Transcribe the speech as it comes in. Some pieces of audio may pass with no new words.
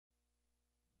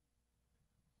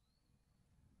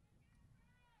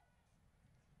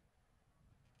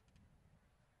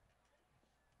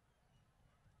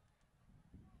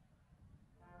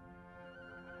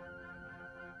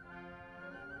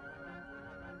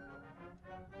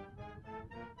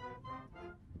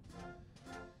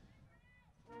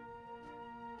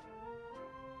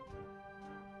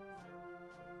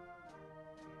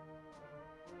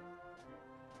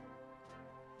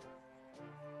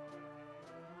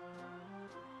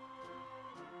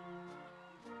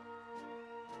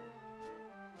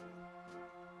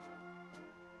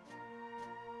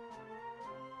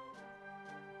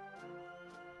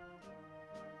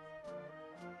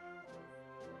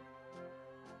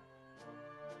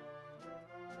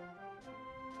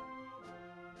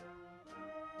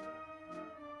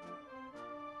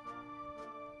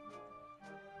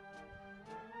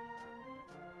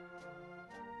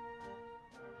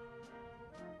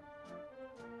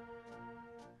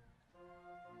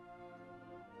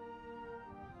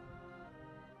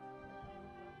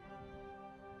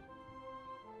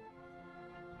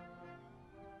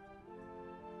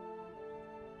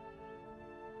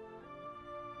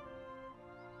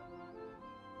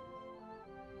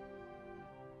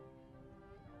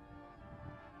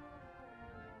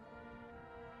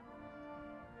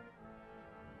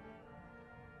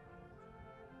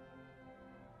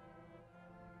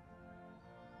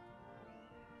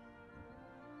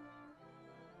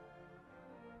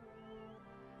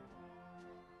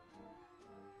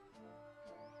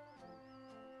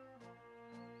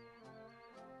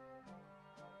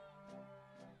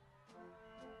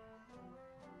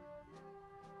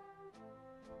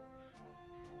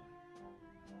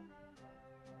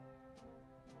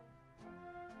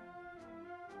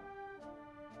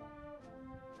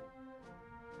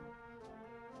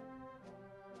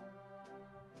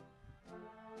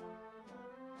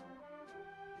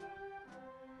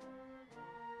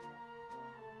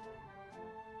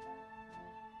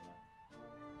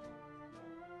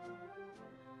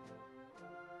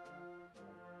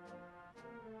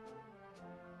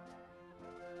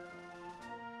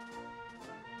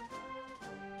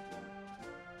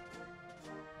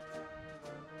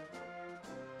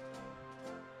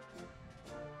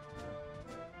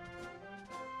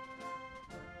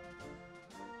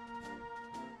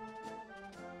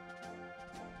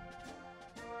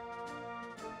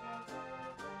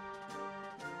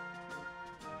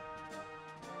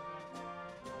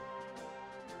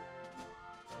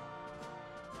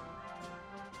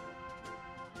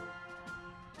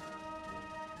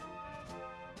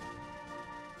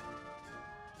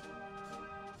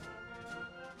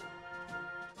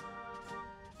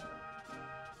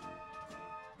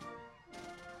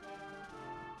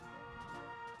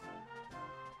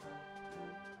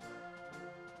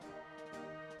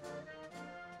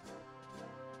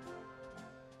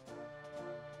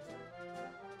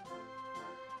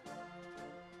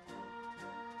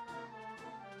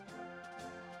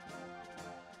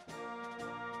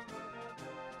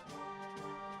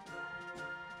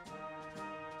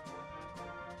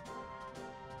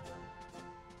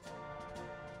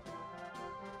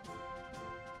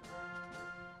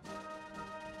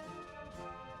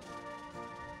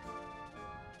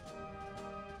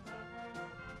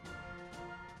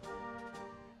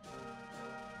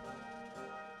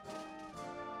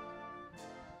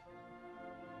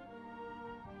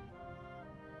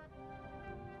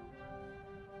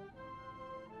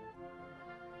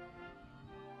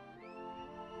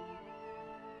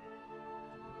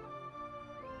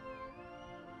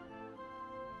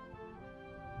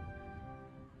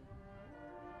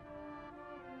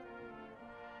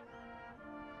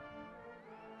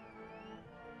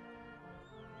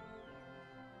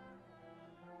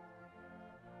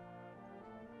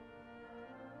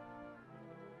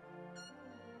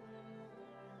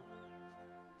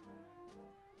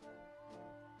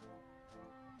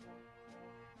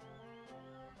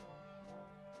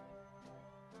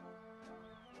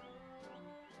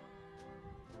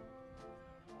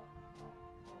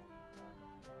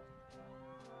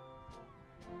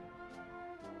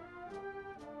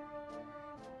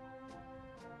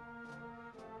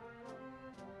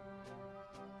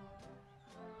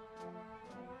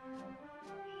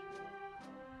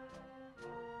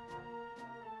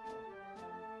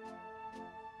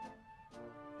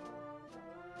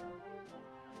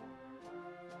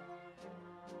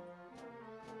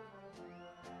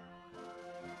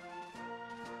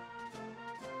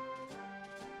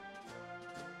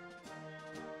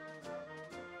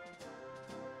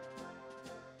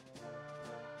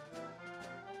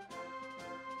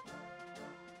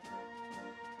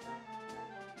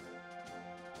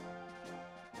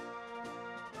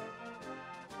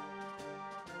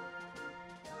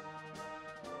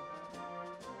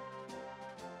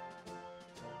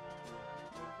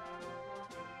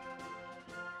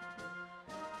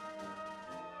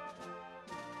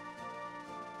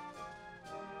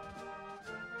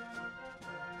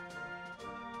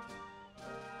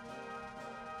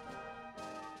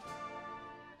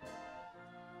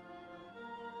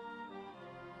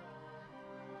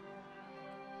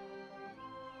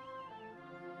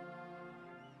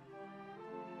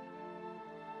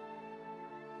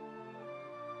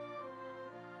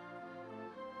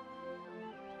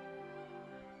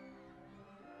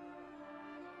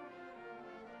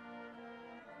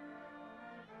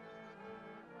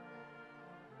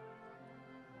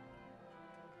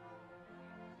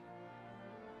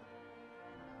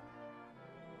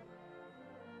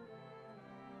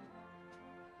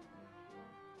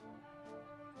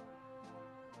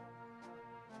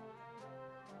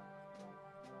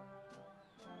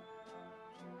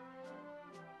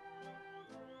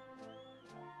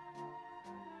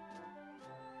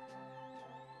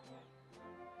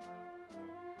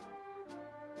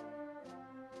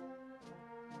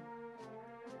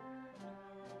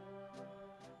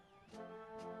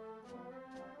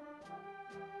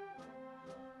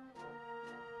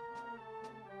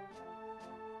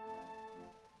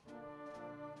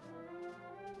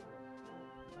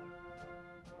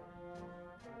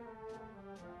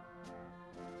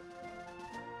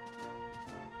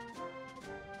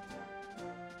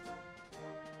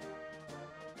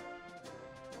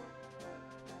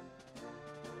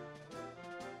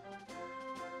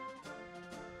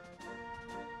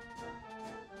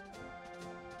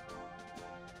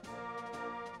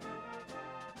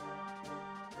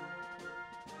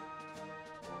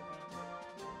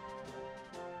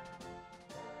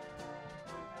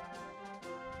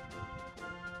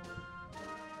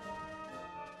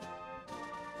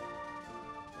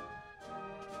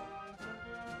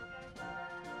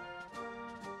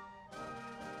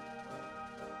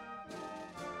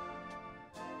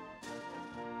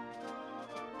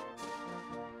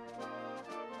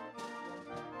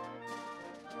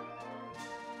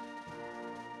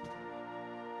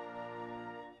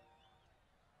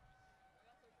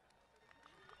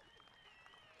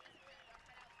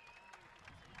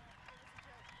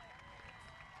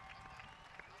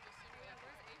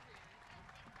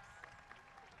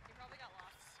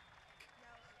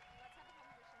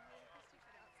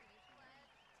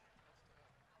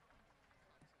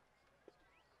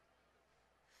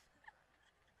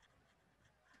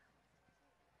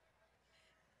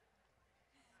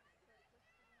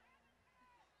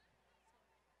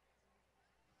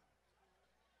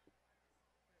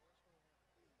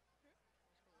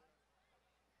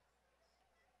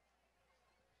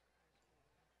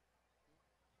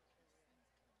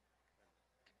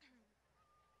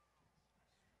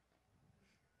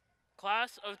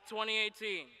Class of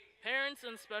 2018, parents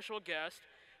and special guests,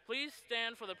 please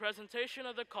stand for the presentation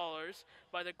of the colors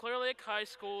by the Clear Lake High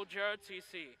School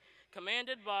JRTC,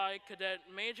 commanded by Cadet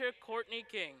Major Courtney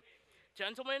King.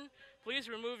 Gentlemen, please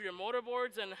remove your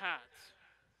motorboards and hats.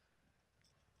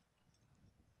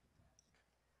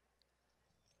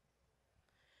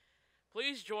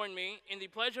 Please join me in the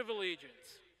Pledge of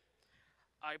Allegiance.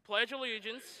 I pledge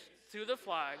allegiance to the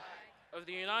flag of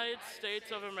the United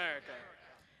States of America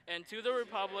and to the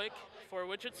republic for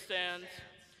which it stands,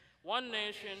 one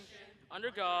nation,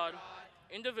 under God,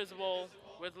 indivisible,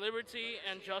 with liberty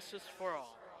and justice for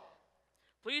all.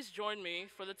 Please join me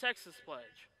for the Texas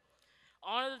Pledge.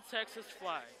 Honor the Texas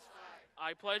flag.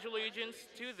 I pledge allegiance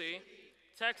to thee,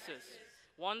 Texas,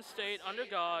 one state under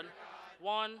God,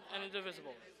 one and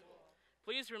indivisible.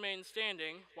 Please remain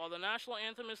standing while the national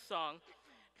anthem is sung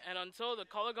and until the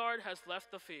color guard has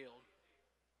left the field.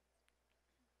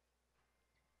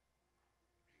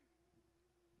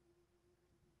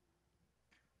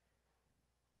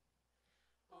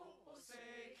 Oh,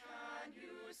 say, can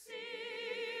you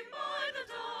see by the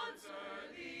dawn's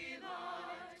early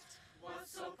light what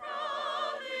so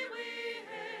proudly we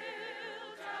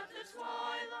hailed at the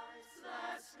twilight's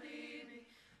last gleaming,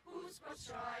 whose broad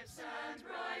stripes and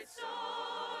bright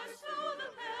stars through the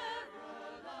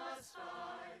perilous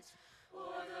fight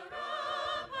o'er the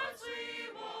ramparts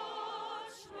we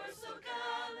watched were so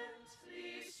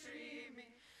gallantly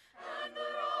streaming, and the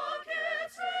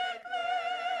rockets' red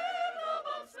glare, the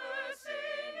bombs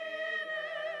bursting in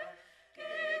air,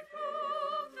 gave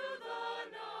proof through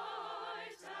the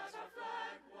night that our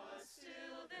flag was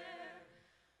still there.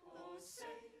 Oh,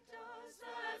 say, does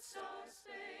that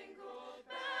star-spangled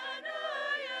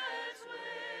banner yet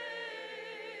wave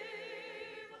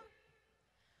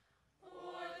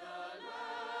o'er the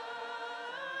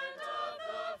land of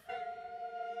the free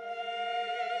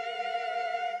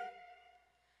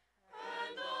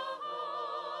and the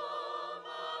home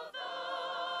of the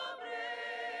brave?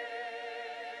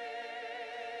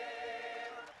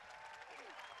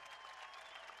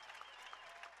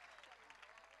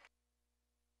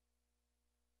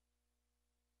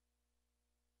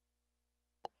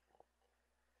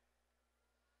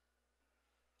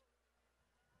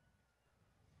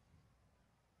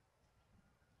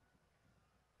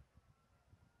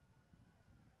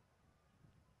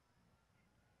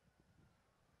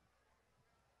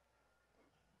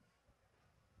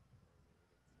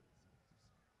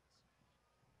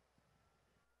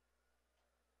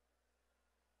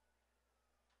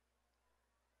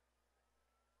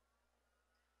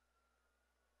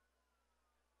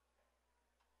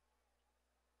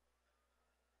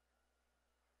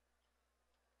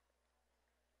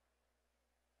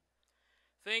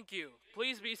 Thank you.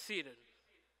 Please be seated.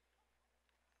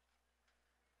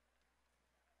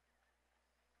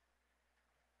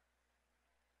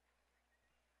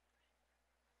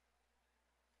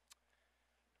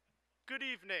 Good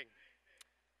evening.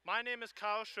 My name is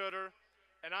Kyle Schroeder,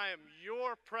 and I am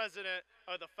your president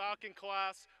of the Falcon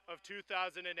class of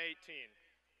 2018.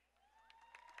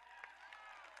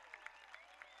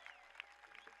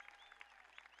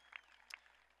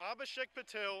 Abhishek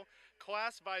Patil,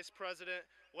 class vice president,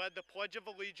 led the Pledge of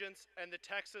Allegiance and the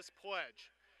Texas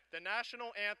Pledge. The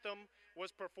national anthem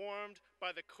was performed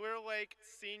by the Clear Lake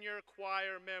Senior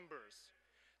Choir members.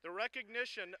 The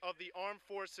recognition of the armed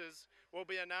forces will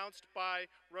be announced by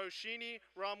Roshini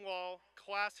Ramlal,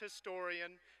 class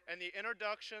historian, and the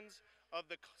introductions of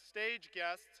the stage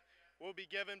guests will be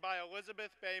given by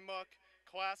Elizabeth Baymuk,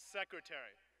 class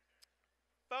secretary.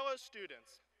 Fellow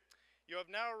students, you have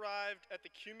now arrived at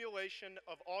the accumulation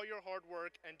of all your hard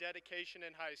work and dedication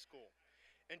in high school.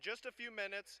 In just a few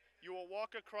minutes, you will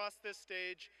walk across this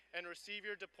stage and receive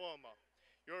your diploma.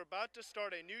 You're about to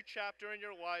start a new chapter in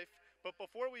your life, but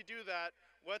before we do that,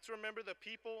 let's remember the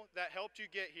people that helped you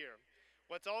get here.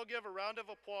 Let's all give a round of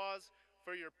applause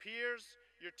for your peers,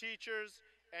 your teachers,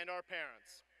 and our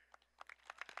parents.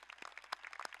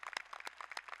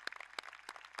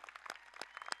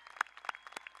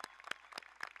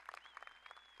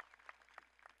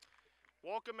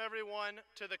 Welcome everyone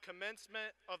to the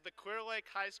commencement of the Clear Lake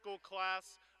High School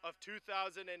class of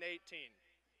 2018.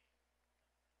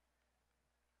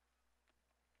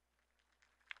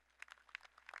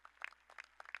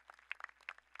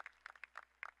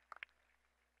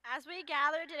 As we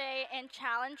gather today in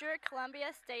Challenger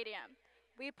Columbia Stadium,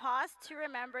 we pause to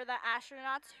remember the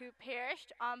astronauts who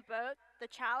perished on both the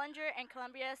Challenger and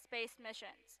Columbia space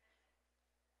missions.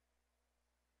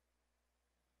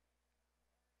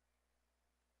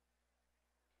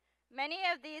 Many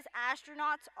of these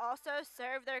astronauts also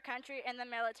served their country in the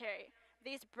military,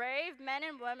 These brave men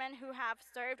and women who have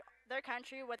served their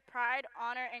country with pride,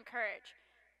 honor, and courage.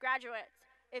 Graduates,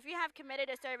 if you have committed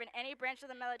to serve in any branch of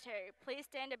the military, please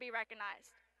stand to be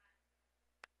recognized.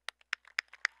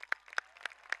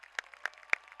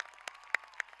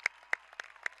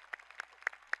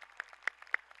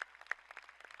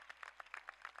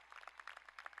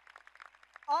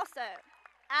 Also,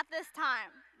 at this time,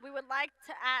 we would like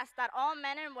to ask that all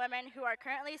men and women who are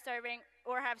currently serving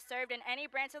or have served in any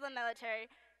branch of the military,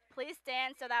 please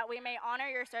stand so that we may honor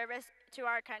your service to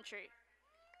our country.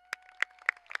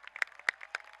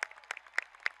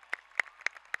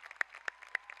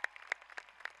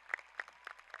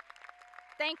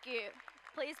 Thank you.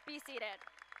 Please be seated.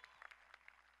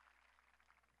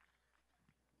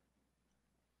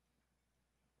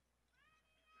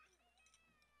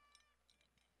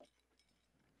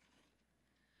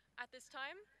 At this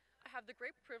time, I have the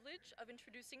great privilege of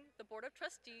introducing the Board of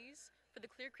Trustees for the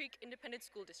Clear Creek Independent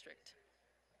School District.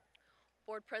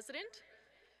 Board President,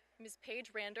 Ms.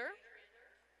 Paige Rander.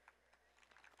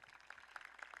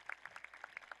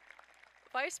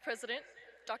 Vice President,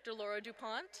 Dr. Laura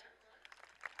DuPont.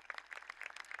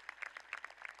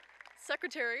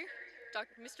 Secretary,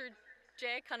 Mr.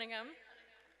 Jay Cunningham.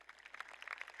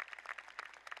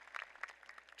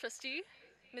 Trustee,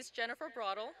 Ms. Jennifer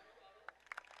Broadle.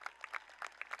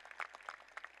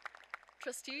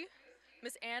 Trustee,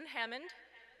 Ms. Ann Hammond.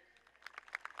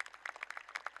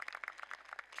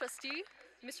 Trustee,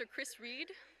 Mr. Chris Reed.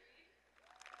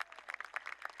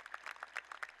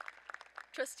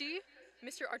 Trustee,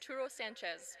 Mr. Arturo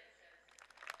Sanchez.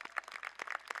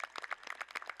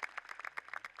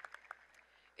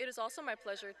 It is also my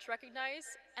pleasure to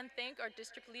recognize and thank our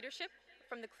district leadership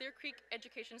from the Clear Creek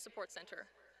Education Support Center.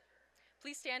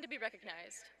 Please stand to be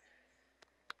recognized.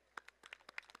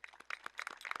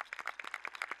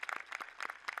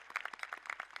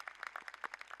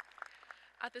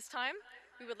 At this time,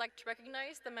 we would like to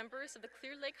recognize the members of the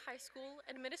Clear Lake High School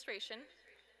administration,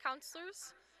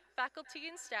 counselors, faculty,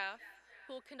 and staff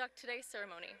who will conduct today's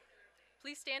ceremony.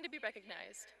 Please stand to be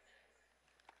recognized.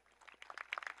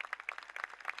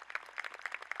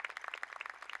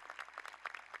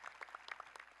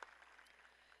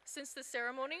 Since the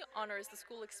ceremony honors the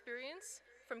school experience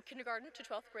from kindergarten to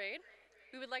 12th grade,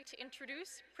 we would like to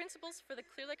introduce principals for the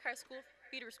Clear Lake High School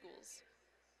feeder schools.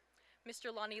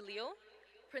 Mr. Lonnie Leal,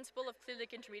 principal of Clear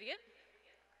Lake Intermediate.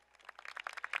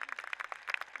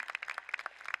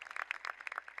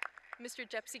 Mr.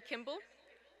 Jepsy Kimball,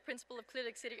 principal of Clear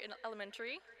Lake City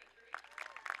Elementary.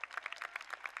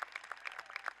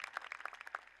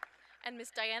 And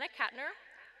Ms. Diana Katner,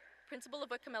 principal of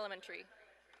Whitcomb Elementary.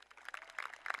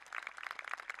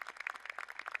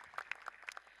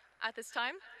 At this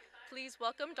time, please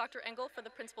welcome Dr. Engel for the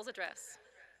principal's address.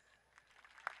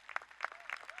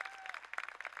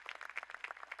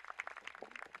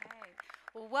 Okay.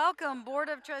 Well, welcome, Board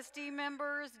of Trustee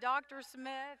members, Dr.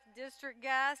 Smith, district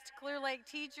guests, Clear Lake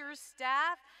teachers,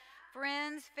 staff,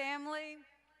 friends, family,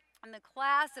 and the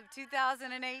class of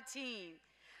 2018.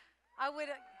 That's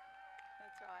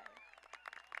right.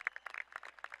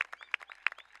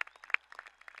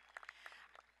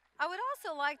 I would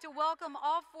also like to welcome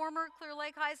all former Clear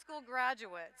Lake High School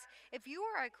graduates. If you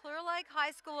are a Clear Lake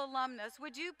High School alumnus,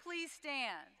 would you please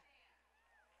stand?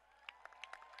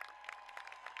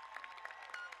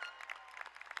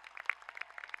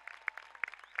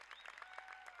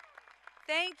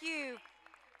 Thank you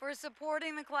for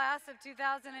supporting the class of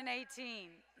 2018.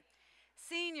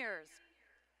 Seniors,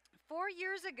 4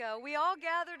 years ago, we all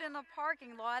gathered in the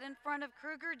parking lot in front of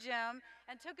Kruger Gym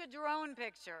and took a drone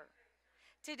picture.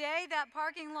 Today, that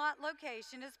parking lot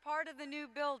location is part of the new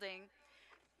building,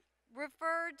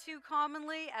 referred to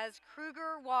commonly as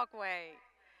Kruger Walkway.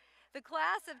 The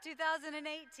class of 2018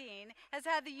 has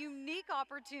had the unique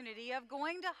opportunity of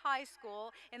going to high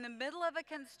school in the middle of a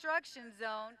construction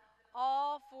zone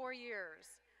all 4 years.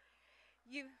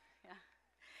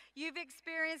 You've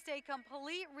experienced a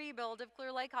complete rebuild of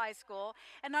Clear Lake High School,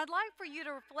 and I'd like for you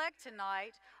to reflect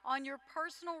tonight on your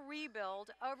personal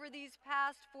rebuild over these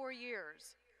past 4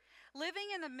 years.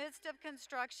 Living in the midst of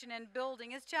construction and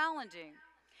building is challenging.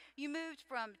 You moved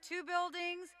from 2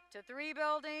 buildings to 3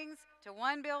 buildings to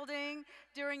 1 building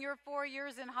during your 4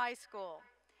 years in high school.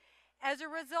 As a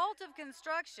result of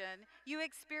construction, you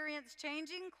experienced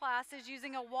changing classes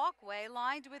using a walkway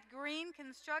lined with green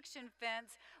construction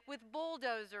fence with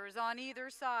bulldozers on either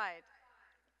side.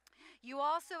 You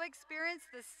also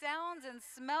experienced the sounds and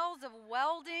smells of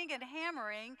welding and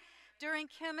hammering during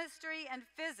chemistry and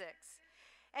physics.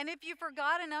 And if you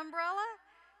forgot an umbrella,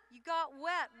 you got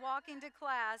wet walking to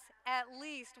class at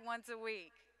least once a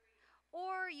week.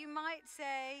 Or you might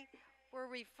say, were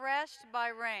refreshed by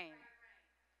rain.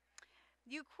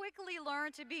 You quickly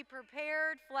learned to be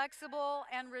prepared, flexible,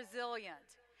 and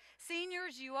resilient.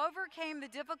 Seniors, you overcame the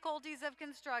difficulties of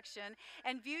construction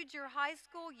and viewed your high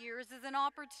school years as an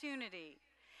opportunity.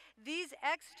 These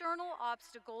external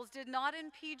obstacles did not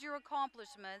impede your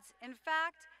accomplishments. In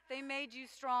fact, they made you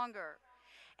stronger.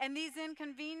 And these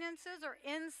inconveniences are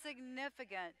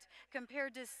insignificant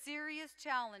compared to serious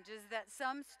challenges that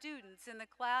some students in the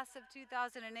class of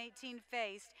 2018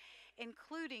 faced,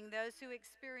 including those who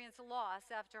experienced loss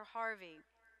after Harvey.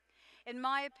 In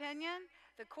my opinion,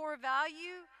 the core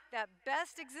value that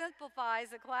best exemplifies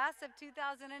the class of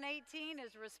 2018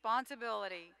 is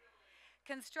responsibility.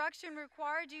 Construction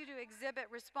required you to exhibit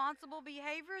responsible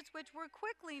behaviors, which were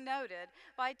quickly noted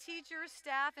by teachers,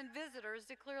 staff, and visitors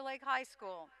to Clear Lake High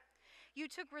School. You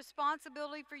took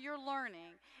responsibility for your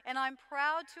learning, and I'm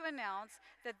proud to announce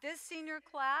that this senior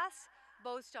class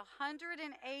boasts 180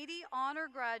 honor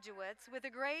graduates with a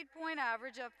grade point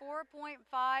average of 4.5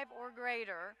 or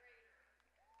greater.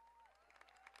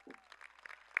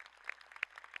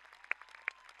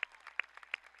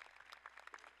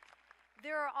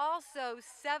 There are also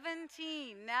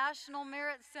 17 National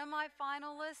Merit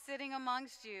semifinalists sitting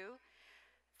amongst you,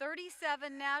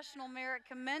 37 National Merit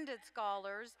Commended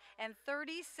Scholars, and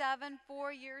 37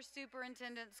 four-year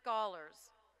Superintendent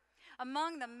Scholars.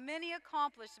 Among the many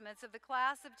accomplishments of the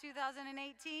class of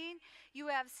 2018, you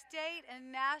have state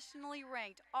and nationally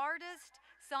ranked artists,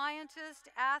 scientists,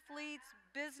 athletes,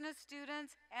 business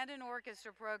students, and an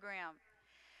orchestra program.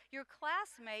 Your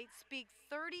classmates speak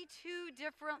 32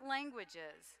 different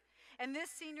languages, and this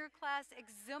senior class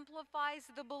exemplifies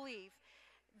the belief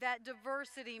that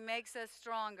diversity makes us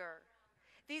stronger.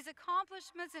 These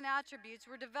accomplishments and attributes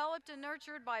were developed and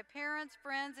nurtured by parents,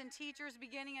 friends, and teachers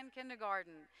beginning in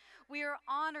kindergarten. We are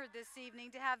honored this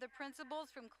evening to have the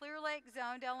principals from Clear Lake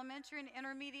Zoned Elementary and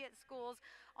Intermediate Schools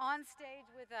on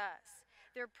stage with us.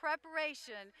 Their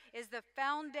preparation is the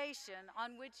foundation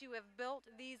on which you have built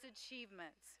these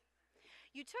achievements.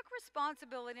 You took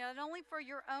responsibility not only for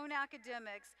your own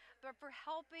academics, but for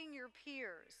helping your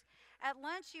peers. At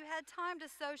lunch, you had time to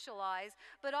socialize,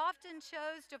 but often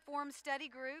chose to form study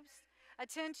groups,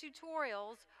 attend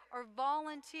tutorials, or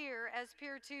volunteer as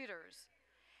peer tutors.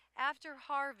 After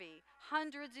Harvey,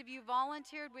 hundreds of you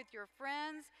volunteered with your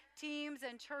friends, teams,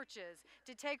 and churches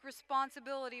to take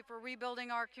responsibility for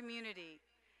rebuilding our community.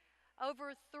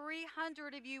 Over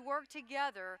 300 of you worked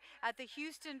together at the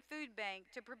Houston Food Bank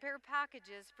to prepare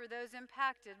packages for those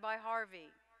impacted by Harvey.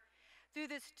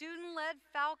 Through the student-led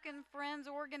Falcon Friends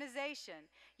organization,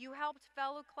 you helped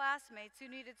fellow classmates who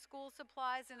needed school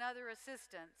supplies and other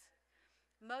assistance.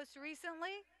 Most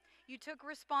recently, you took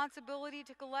responsibility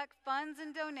to collect funds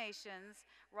and donations,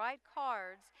 write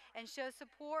cards, and show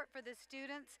support for the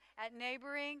students at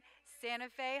neighboring Santa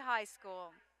Fe High School.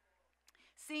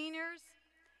 Seniors,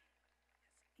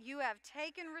 you have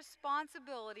taken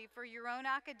responsibility for your own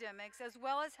academics as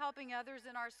well as helping others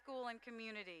in our school and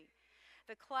community.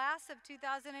 The class of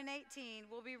 2018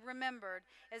 will be remembered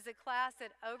as the class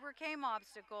that overcame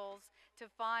obstacles to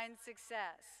find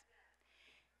success.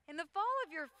 In the fall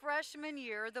of your freshman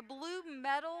year, the Blue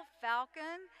Metal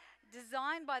Falcon,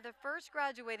 designed by the first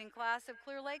graduating class of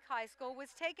Clear Lake High School, was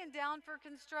taken down for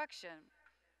construction.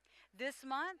 This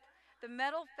month, the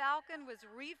Metal Falcon was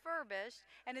refurbished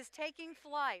and is taking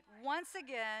flight once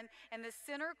again in the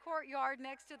center courtyard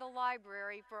next to the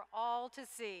library for all to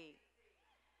see.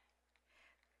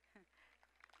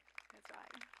 That's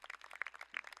right.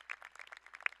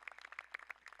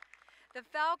 The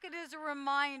Falcon is a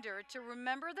reminder to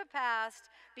remember the past,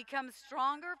 become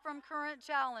stronger from current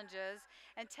challenges,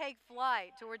 and take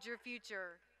flight towards your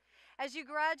future. As you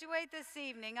graduate this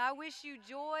evening, I wish you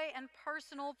joy and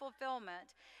personal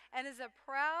fulfillment. And as a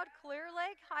proud Clear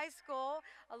Lake High School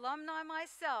alumni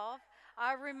myself,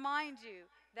 I remind you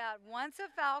that once a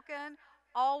Falcon,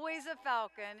 always a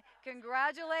Falcon.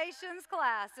 Congratulations,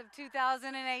 class of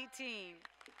 2018.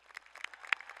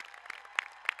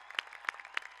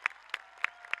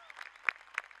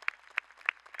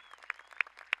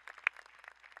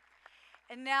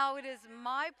 And now it is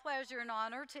my pleasure and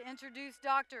honor to introduce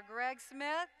Dr. Greg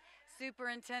Smith,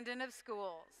 Superintendent of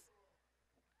Schools.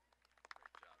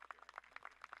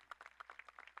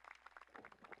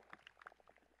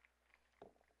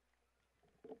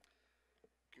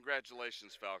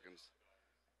 Congratulations, Falcons.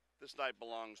 This night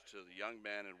belongs to the young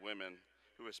men and women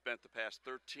who have spent the past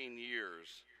 13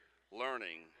 years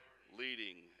learning,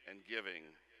 leading, and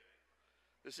giving.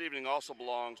 This evening also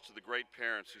belongs to the great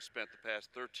parents who spent the past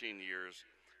 13 years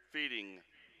feeding,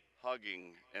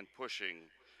 hugging, and pushing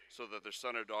so that their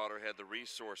son or daughter had the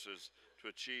resources to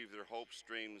achieve their hopes,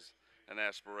 dreams, and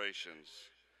aspirations.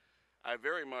 I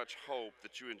very much hope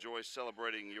that you enjoy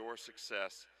celebrating your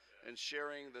success and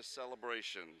sharing the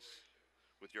celebrations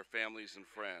with your families and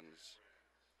friends.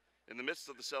 In the midst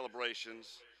of the celebrations,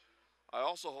 I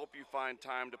also hope you find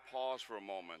time to pause for a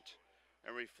moment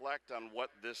and reflect on what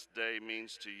this day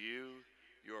means to you,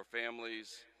 your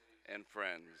families, and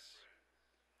friends.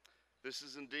 This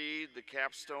is indeed the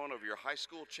capstone of your high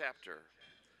school chapter.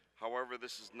 However,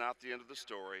 this is not the end of the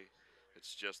story,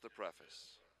 it's just the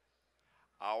preface.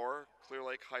 Our Clear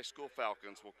Lake High School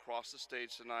Falcons will cross the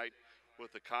stage tonight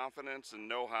with the confidence and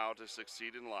know-how to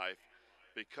succeed in life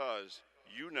because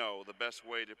you know the best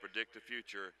way to predict the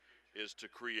future is to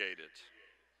create it.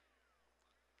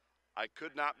 I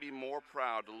could not be more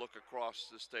proud to look across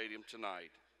the stadium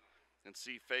tonight and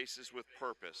see faces with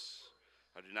purpose.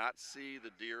 I do not see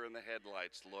the deer in the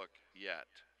headlights look yet.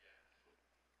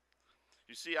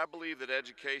 You see, I believe that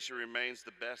education remains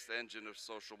the best engine of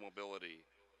social mobility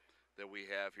that we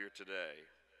have here today.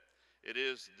 It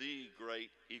is the great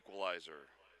equalizer.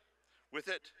 With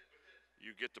it,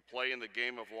 you get to play in the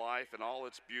game of life in all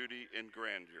its beauty and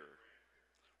grandeur.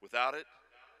 Without it,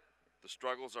 the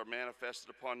struggles are manifested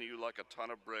upon you like a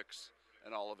ton of bricks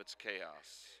and all of its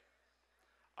chaos.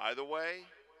 Either way,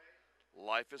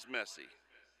 life is messy,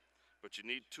 but you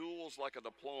need tools like a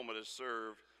diploma to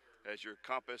serve as your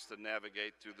compass to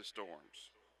navigate through the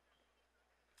storms.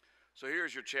 So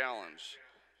here's your challenge.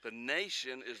 The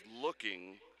nation is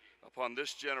looking upon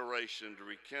this generation to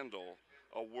rekindle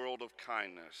a world of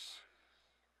kindness.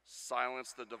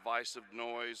 Silence the divisive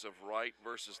noise of right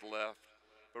versus left,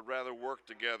 but rather work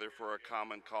together for a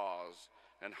common cause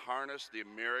and harness the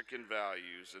American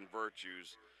values and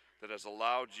virtues that has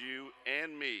allowed you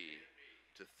and me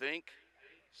to think,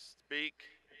 speak,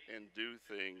 and do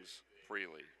things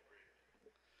freely.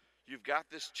 You've got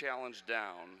this challenge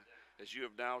down as you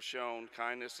have now shown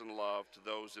kindness and love to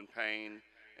those in pain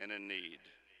and in need.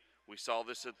 We saw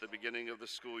this at the beginning of the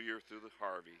school year through the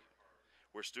Harvey,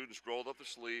 where students rolled up their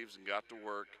sleeves and got to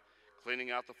work,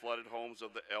 cleaning out the flooded homes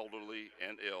of the elderly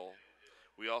and ill.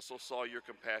 We also saw your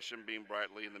compassion beam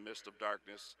brightly in the midst of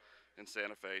darkness in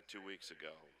Santa Fe 2 weeks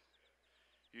ago.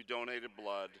 You donated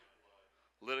blood,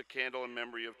 lit a candle in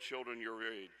memory of children your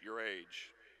age,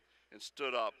 and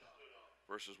stood up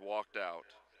versus walked out,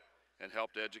 and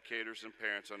helped educators and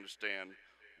parents understand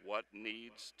what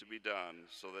needs to be done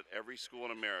so that every school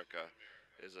in America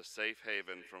is a safe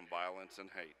haven from violence and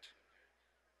hate.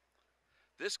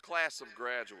 This class of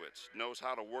graduates knows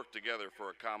how to work together for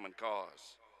a common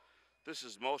cause. This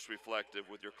is most reflective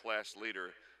with your class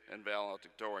leader and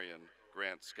valedictorian,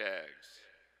 Grant Skaggs.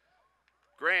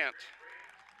 Grant,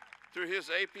 through his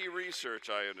AP research,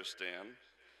 I understand,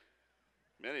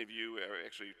 many of you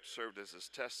actually served as his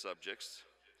test subjects,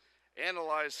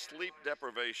 analyzed sleep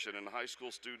deprivation in high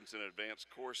school students in advanced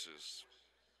courses.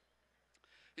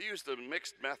 He used the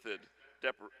mixed method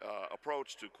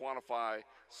approach to quantify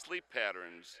sleep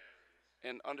patterns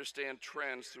and understand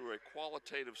trends through a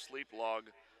qualitative sleep log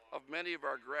of many of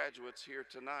our graduates here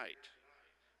tonight.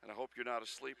 And I hope you're not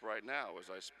asleep right now as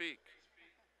I speak.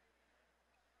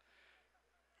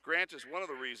 Grant is one of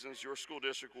the reasons your school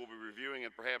district will be reviewing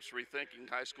and perhaps rethinking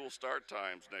high school start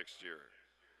times next year.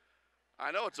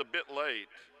 I know it's a bit late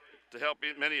to help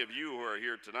many of you who are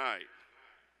here tonight,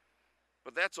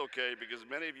 but that's okay because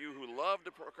many of you who love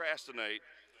to procrastinate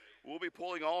will be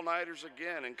pulling all-nighters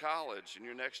again in college in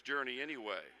your next journey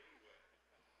anyway.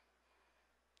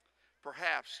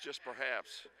 Perhaps, just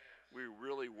perhaps, we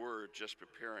really were just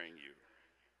preparing you.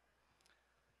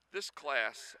 This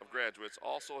class of graduates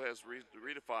also has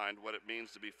redefined what it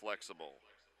means to be flexible.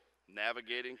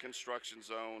 Navigating construction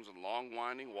zones and long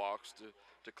winding walks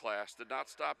to class did not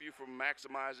stop you from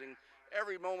maximizing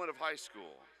every moment of high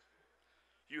school.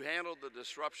 You handled the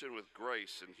disruption with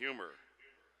grace and humor.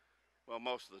 Well,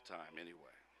 most of the time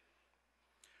anyway.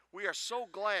 We are so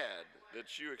glad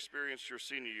that you experienced your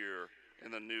senior year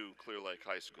in the new Clear Lake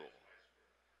High School.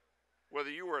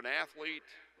 Whether you were an athlete,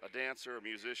 a dancer, a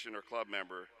musician, or club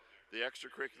member, the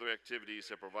extracurricular activities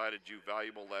have provided you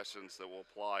valuable lessons that will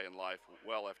apply in life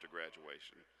well after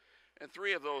graduation. And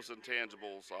 3 of those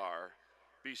intangibles are: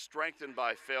 be strengthened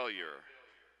by failure.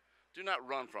 Do not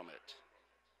run from it.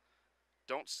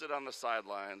 Don't sit on the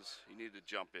sidelines. You need to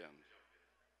jump in.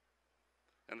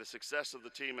 And the success of the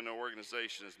team and the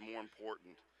organization is more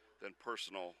important than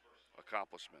personal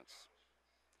accomplishments.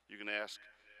 You can ask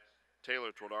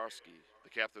Taylor Twardarski, the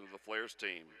captain of the Flares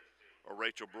team, or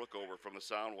Rachel Brookover from the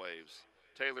Sound Waves.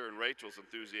 Taylor and Rachel's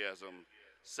enthusiasm,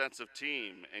 sense of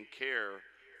team, and care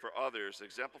for others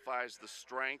exemplifies the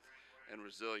strength and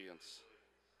resilience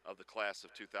of the class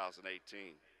of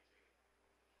 2018.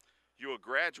 You will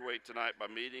graduate tonight by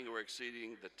meeting or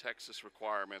exceeding the Texas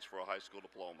requirements for a high school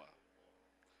diploma.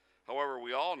 However,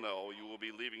 we all know you will be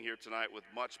leaving here tonight with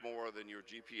much more than your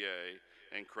GPA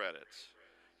and credits.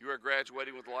 You are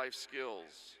graduating with life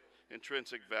skills,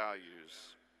 intrinsic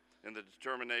values, and the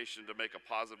determination to make a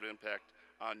positive impact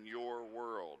on your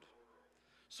world.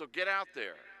 So get out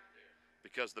there,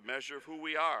 because the measure of who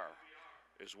we are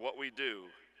is what we do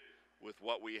with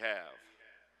what we have.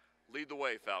 Lead the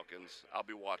way, Falcons. I'll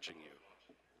be watching you.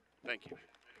 Thank you.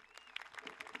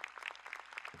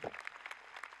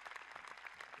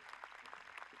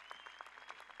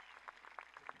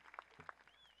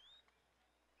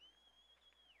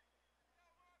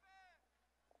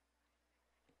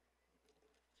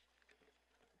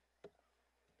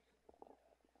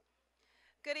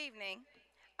 Good evening.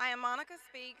 I am Monica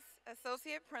Speaks,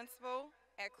 Associate Principal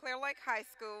at Clear Lake High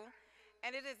School,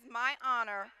 and it is my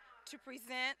honor to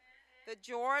present the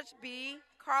George B.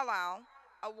 Carlisle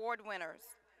Award winners.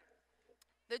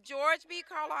 The George B.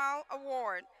 Carlisle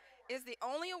Award is the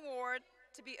only award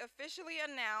to be officially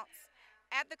announced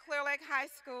at the Clear Lake High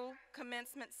School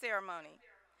commencement ceremony.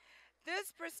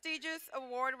 This prestigious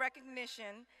award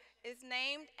recognition is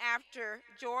named after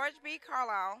George B.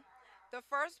 Carlisle, the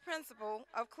first principal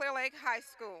of Clear Lake High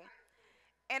School,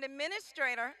 an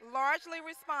administrator largely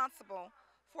responsible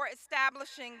for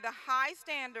establishing the high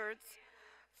standards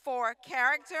for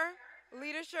character,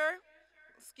 leadership,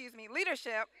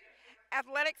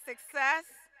 athletic success,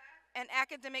 and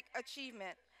academic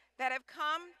achievement that have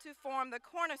come to form the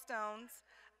cornerstones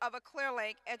of a Clear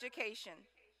Lake education.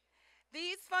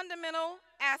 These fundamental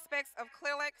aspects of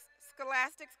Clear Lake's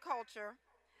scholastic culture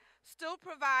still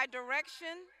provide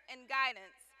direction and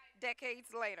guidance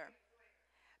decades later.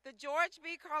 The George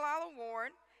B. Carlisle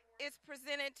Award is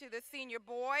presented to the senior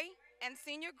boy and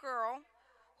senior girl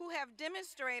who have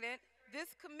demonstrated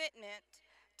this commitment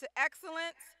to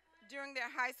excellence during their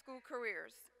high school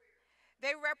careers.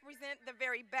 They represent the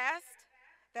very best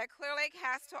that Clear Lake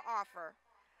has to offer,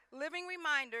 living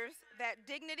reminders that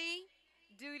dignity,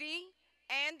 duty,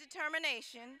 and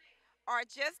determination are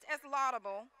just as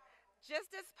laudable,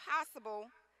 just as possible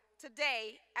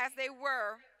today as they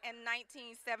were in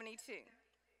 1972.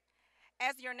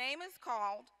 As your name is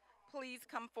called, please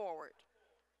come forward.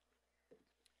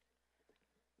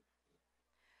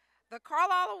 The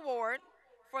Carlisle Award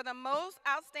for the most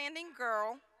outstanding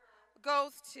girl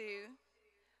goes to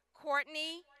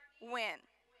Courtney Wynn.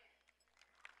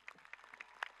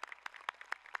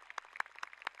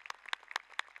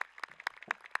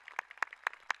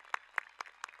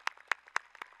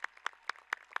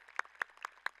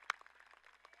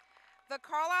 The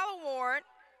Carlisle Award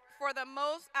for the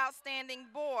most outstanding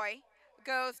boy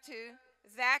goes to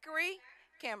Zachary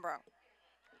Kimbrough.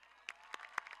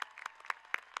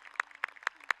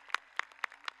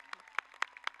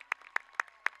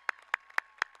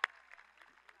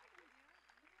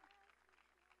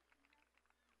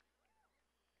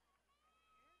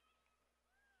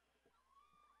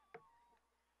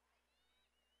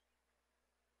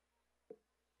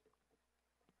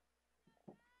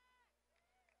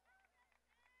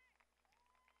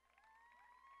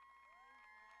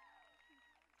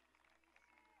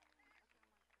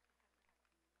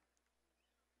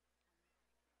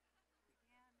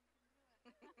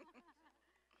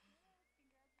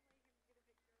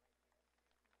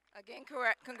 Again,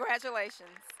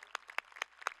 congratulations.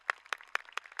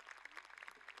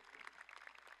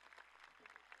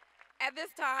 At this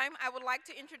time, I would like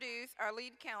to introduce our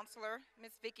lead counselor,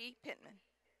 Ms. Vicki Pittman.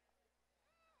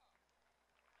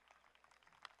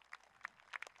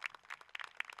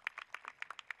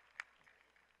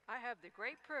 I have the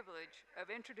great privilege of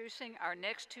introducing our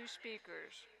next two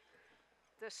speakers.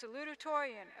 The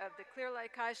salutatorian of the Clear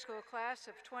Lake High School class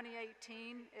of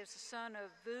 2018 is the son of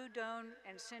Vu Doan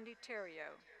and Cindy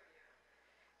Terrio.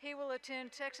 He will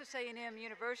attend Texas A&M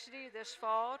University this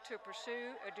fall to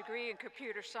pursue a degree in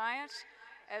computer science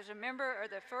as a member of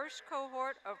the first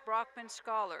cohort of Brockman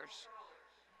Scholars,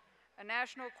 a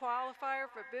national qualifier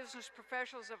for Business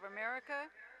Professionals of America,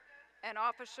 an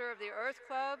officer of the Earth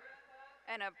Club,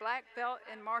 and a black belt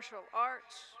in martial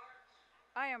arts.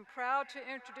 I am proud to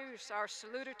introduce our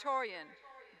salutatorian,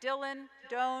 Dylan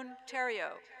Doan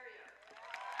Terrio.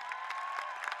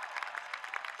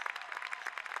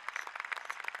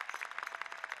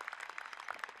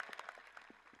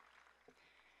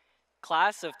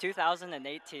 Class of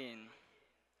 2018,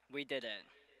 we did it.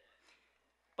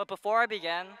 But before I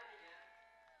begin,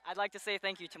 I'd like to say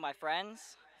thank you to my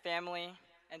friends, family,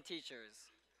 and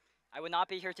teachers. I would not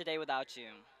be here today without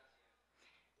you.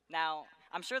 Now,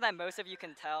 I'm sure that most of you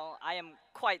can tell I am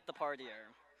quite the partier.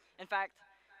 In fact,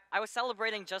 I was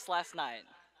celebrating just last night,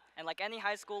 and like any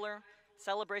high schooler,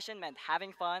 celebration meant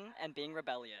having fun and being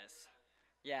rebellious.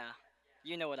 Yeah,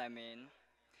 you know what I mean.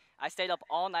 I stayed up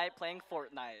all night playing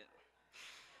Fortnite.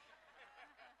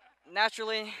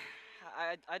 Naturally,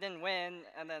 I didn't win,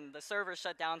 and then the server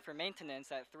shut down for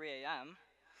maintenance at 3 a.m.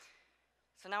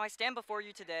 So now I stand before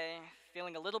you today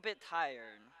feeling a little bit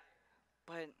tired,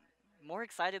 but more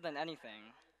excited than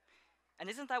anything. And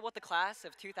isn't that what the class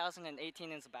of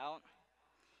 2018 is about?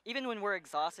 Even when we're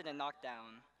exhausted and knocked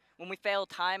down, when we fail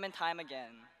time and time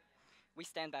again, we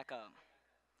stand back up.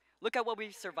 Look at what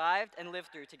we've survived and lived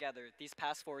through together these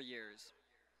past 4 years: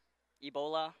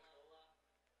 Ebola,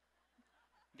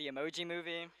 the Emoji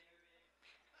Movie,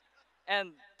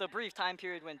 and the brief time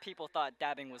period when people thought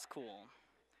dabbing was cool.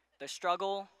 The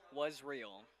struggle was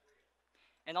real.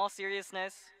 In all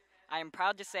seriousness, I am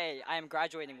proud to say I am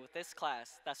graduating with this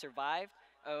class that survived,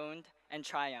 owned, and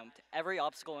triumphed every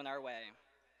obstacle in our way.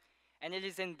 And it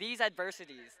is in these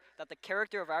adversities that the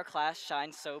character of our class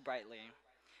shines so brightly.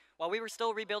 While we were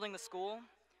still rebuilding the school,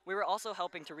 we were also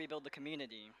helping to rebuild the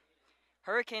community.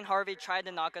 Hurricane Harvey tried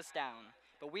to knock us down,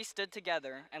 but we stood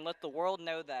together and let the world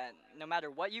know that no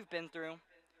matter what you've been through,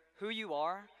 who you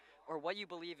are, or what you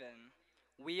believe in,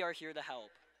 we are here to help.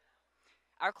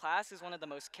 Our class is one of the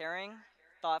most caring,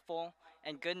 thoughtful,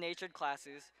 and good natured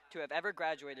classes to have ever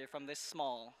graduated from this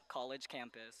small college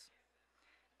campus.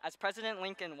 As President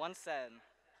Lincoln once said,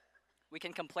 we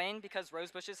can complain because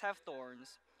rose bushes have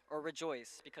thorns, or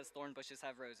rejoice because thorn bushes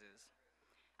have roses.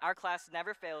 Our class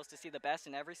never fails to see the best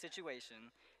in every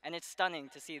situation, and it's stunning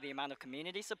to see the amount of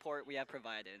community support we have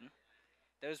provided.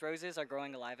 Those roses are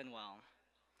growing alive and well.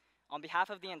 On behalf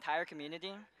of the entire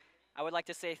community, I would like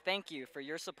to say thank you for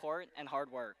your support and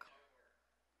hard work.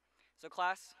 So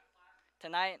class,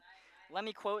 tonight, let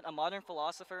me quote a modern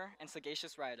philosopher and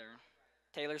sagacious writer,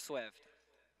 Taylor Swift.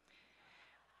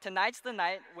 Tonight's the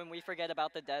night when we forget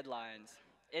about the deadlines.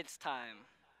 It's time.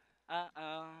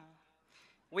 Uh-oh.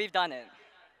 We've done it.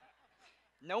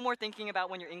 No more thinking about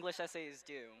when your English essay is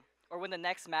due, or when the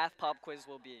next math pop quiz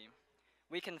will be.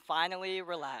 We can finally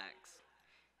relax.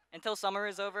 Until summer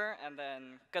is over, and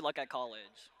then good luck at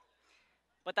college.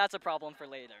 But that's a problem for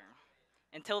later.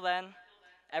 Until then,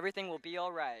 everything will be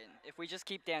alright if we just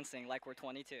keep dancing like we're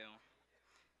 22.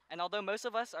 And although most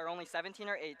of us are only 17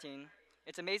 or 18,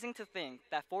 it's amazing to think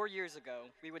that 4 years ago,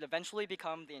 we would eventually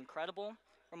become the incredible,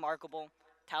 remarkable,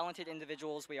 talented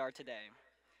individuals we are today.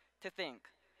 To think,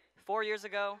 4 years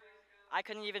ago, I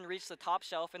couldn't even reach the top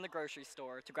shelf in the grocery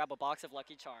store to grab a box of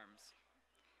Lucky Charms.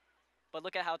 But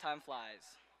look at how time flies.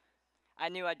 I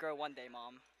knew I'd grow one day,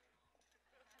 Mom.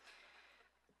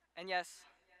 And yes,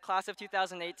 class of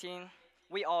 2018,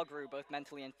 we all grew both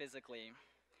mentally and physically.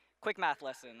 Quick math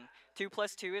lesson: 2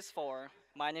 plus 2 is 4,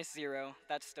 minus 0,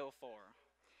 that's still 4.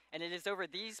 And it is over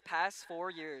these past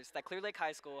 4 years that Clear Lake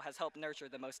High School has helped nurture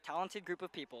the most talented group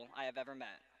of people I have ever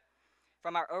met.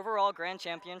 From our overall grand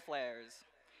champion Flares,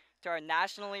 to our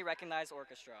nationally recognized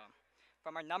orchestra,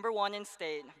 from our #1 in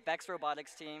state Vex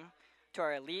Robotics team, to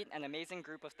our elite and amazing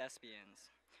group of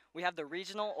thespians. We have the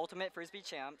regional ultimate frisbee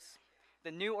champs,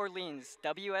 the New Orleans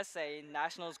WSA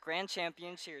Nationals Grand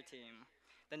Champion cheer team,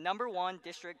 the #1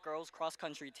 district girls cross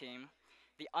country team,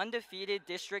 the undefeated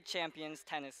district champions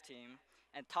tennis team,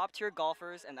 and top tier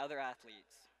golfers and other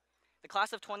athletes. The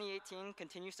class of 2018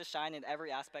 continues to shine in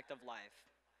every aspect of life.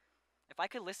 If I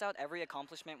could list out every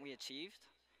accomplishment we achieved,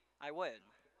 I would.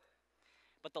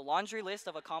 But the laundry list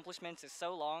of accomplishments is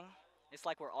so long, it's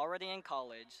like we're already in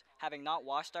college, having not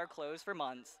washed our clothes for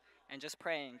months, and just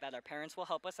praying that our parents will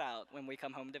help us out when we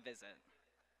come home to visit.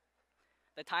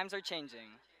 The times are changing,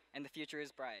 and the future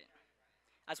is bright.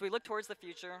 As we look towards the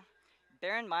future,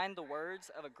 bear in mind the words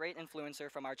of a great influencer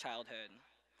from our childhood.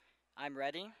 I'm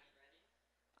ready,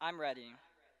 I'm ready,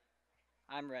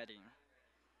 I'm ready.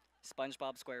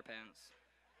 SpongeBob SquarePants.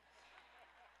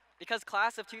 Because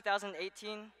class of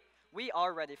 2018, we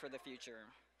are ready for the future.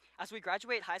 As we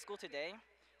graduate high school today,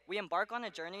 we embark on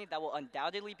a journey that will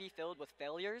undoubtedly be filled with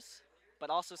failures, but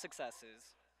also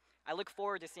successes. I look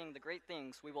forward to seeing the great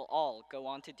things we will all go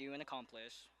on to do and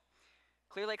accomplish.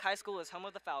 Clear Lake High School is home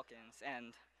of the Falcons,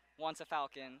 and once a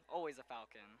Falcon, always a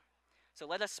Falcon. So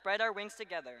let us spread our wings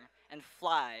together and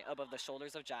fly above the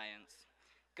shoulders of giants.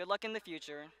 Good luck in the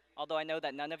future, although I know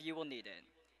that none of you will need it.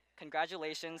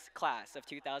 Congratulations, class of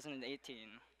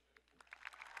 2018.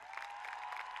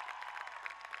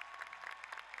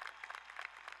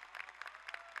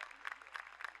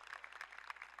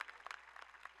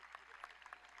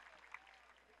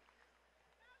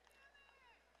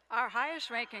 Our highest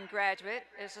ranking graduate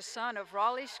is the son of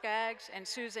Raleigh Skaggs and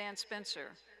Suzanne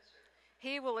Spencer.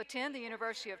 He will attend the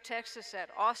University of Texas at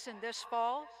Austin this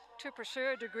fall to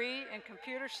pursue a degree in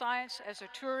computer science as a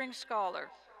touring scholar.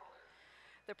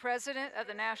 The president of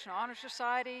the National Honor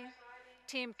Society,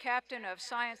 team captain of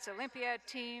Science Olympiad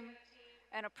team,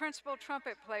 and a principal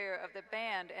trumpet player of the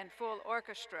band and full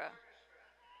orchestra.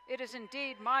 It is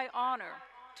indeed my honor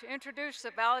to introduce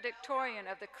the valedictorian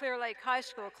of the Clear Lake High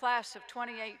School class of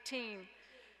 2018,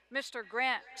 Mr.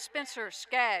 Grant Spencer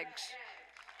Skaggs.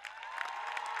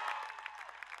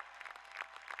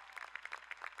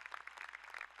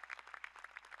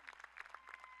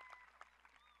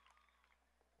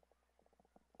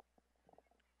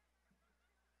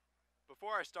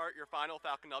 Before I start your final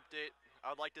Falcon update, I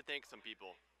would like to thank some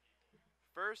people.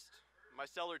 First, my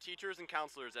stellar teachers and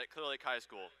counselors at Clear Lake High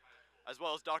School, as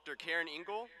well as Dr. Karen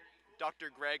Engel, Dr.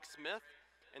 Greg Smith,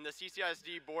 and the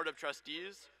CCISD Board of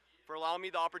Trustees for allowing me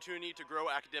the opportunity to grow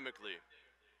academically.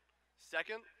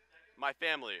 Second, my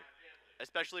family,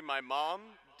 especially my mom,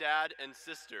 dad, and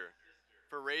sister,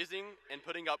 for raising and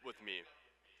putting up with me.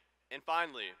 And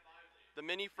finally, the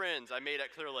many friends I made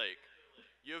at Clear Lake.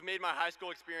 You have made my high school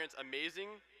experience amazing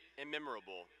and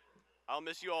memorable. I'll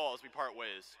miss you all as we part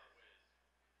ways.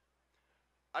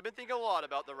 I've been thinking a lot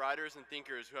about the writers and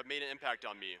thinkers who have made an impact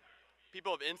on me,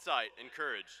 people of insight and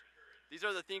courage. These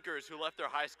are the thinkers who left their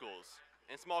high schools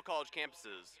and small college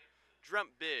campuses, dreamt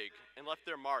big, and left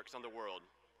their marks on the world,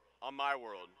 on my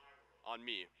world, on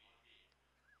me.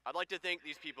 I'd like to thank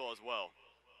these people as well.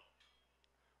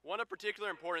 One of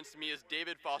particular importance to me is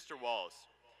David Foster Wallace.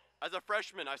 As a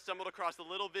freshman, I stumbled across a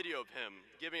little video of him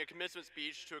giving a commencement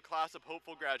speech to a class of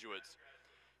hopeful graduates.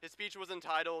 His speech was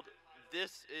entitled,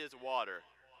 "This is Water,"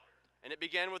 and it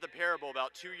began with a parable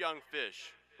about two young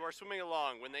fish who are swimming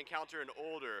along when they encounter an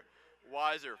older,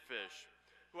 wiser fish,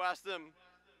 who asks them,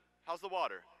 "How's the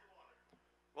water?"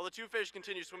 Well, the two fish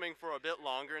continue swimming for a bit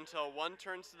longer until one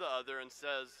turns to the other and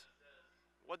says,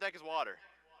 "What the heck is water?"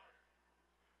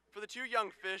 For the two young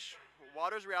fish,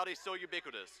 water's reality is so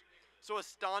ubiquitous, so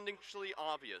astonishingly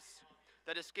obvious,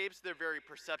 that escapes their very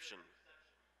perception.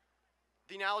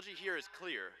 The analogy here is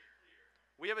clear.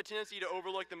 We have a tendency to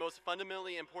overlook the most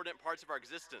fundamentally important parts of our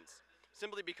existence,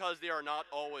 simply because they are not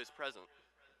always present.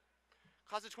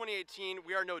 Class of 2018,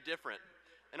 we are no different.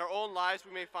 In our own lives, we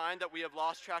may find that we have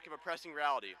lost track of a pressing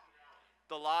reality,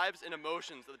 the lives and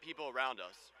emotions of the people around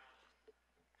us.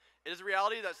 It is a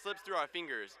reality that slips through our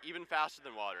fingers even faster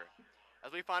than water,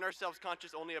 as we find ourselves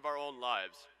conscious only of our own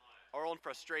lives, our own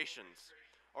frustrations,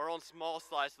 our own small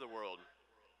slice of the world.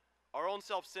 Our own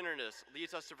self-centeredness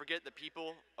leads us to forget the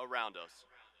people around us.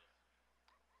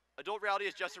 Adult reality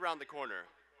is just around the corner.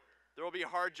 There will be a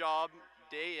hard job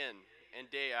day in and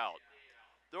day out.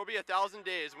 There will be 1,000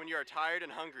 days when you are tired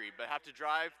and hungry but have to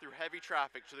drive through heavy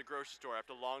traffic to the grocery store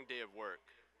after a long day of work.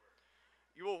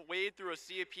 You will wade through a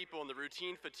sea of people in the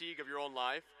routine fatigue of your own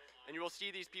life, and you will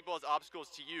see these people as obstacles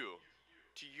to you,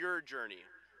 to your journey,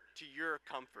 to your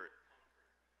comfort.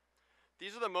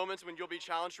 These are the moments when you'll be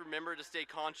challenged to remember to stay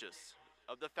conscious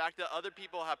of the fact that other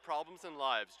people have problems and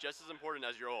lives just as important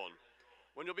as your own.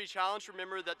 When you'll be challenged to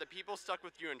remember that the people stuck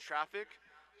with you in traffic,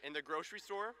 in the grocery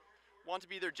store, want to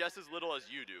be there just as little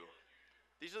as you do.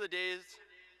 These are the days,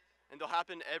 and they'll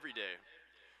happen every day,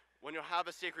 when you'll have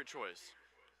a sacred choice.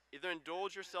 Either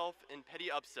indulge yourself in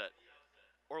petty upset,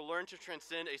 or learn to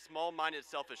transcend a small-minded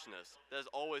selfishness that is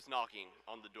always knocking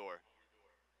on the door.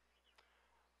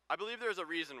 I believe there is a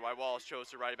reason why Wallace chose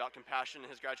to write about compassion in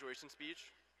his graduation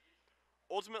speech.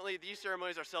 Ultimately, these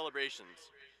ceremonies are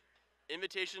celebrations,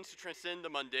 invitations to transcend the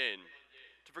mundane,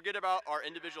 to forget about our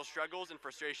individual struggles and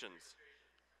frustrations,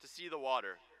 to see the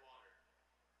water.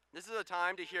 This is a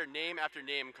time to hear name after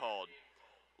name called: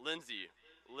 Lindsay,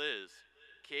 Liz,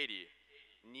 Katie,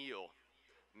 Neil,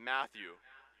 Matthew,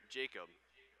 Jacob,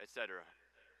 etc.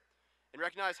 And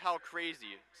recognize how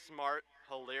crazy, smart,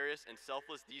 hilarious, and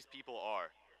selfless these people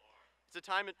are. It's a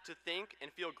time to think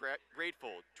and feel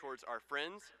grateful towards our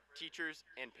friends, teachers,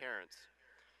 and parents.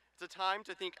 It's a time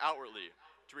to think outwardly,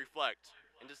 to reflect,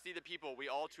 and to see the people we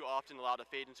all too often allow to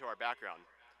fade into our background,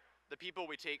 the people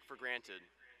we take for granted.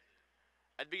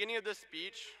 At the beginning of this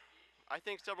speech, I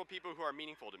thank several people who are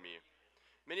meaningful to me,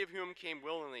 many of whom came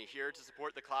willingly here to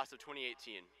support the class of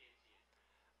 2018.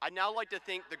 I'd now like to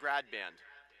thank the grad band,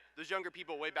 those younger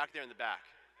people way back there in the back.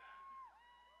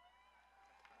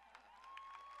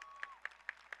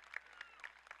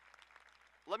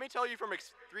 Let me tell you from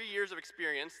 3 years of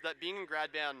experience that being in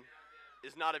grad band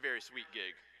is not a very sweet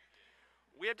gig.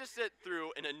 We have to sit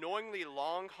through an annoyingly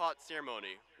long, hot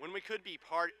ceremony when we could be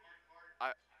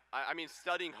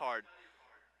studying hard.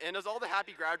 And as all the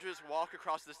happy graduates walk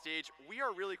across the stage, we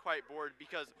are really quite bored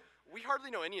because we hardly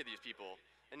know any of these people.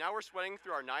 And now we're sweating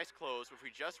through our nice clothes, which we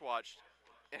just watched,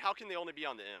 and how can they only be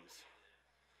on the M's?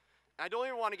 And I don't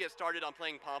even want to get started on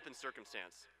playing pomp and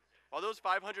circumstance. While those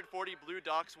 540 blue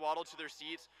ducks waddle to their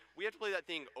seats, we have to play that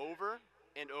thing over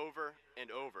and over and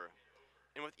over.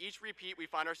 And with each repeat, we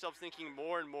find ourselves thinking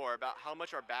more and more about how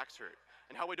much our backs hurt,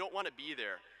 and how we don't want to be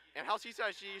there, and how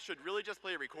CCISD should really just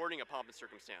play a recording of pomp and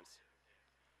circumstance.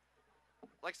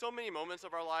 Like so many moments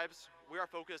of our lives, we are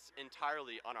focused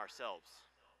entirely on ourselves.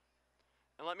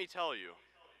 And let me tell you,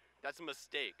 that's a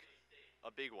mistake,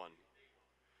 a big one.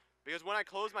 Because when I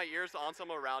close my ears to the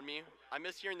ensemble around me, I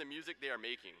miss hearing the music they are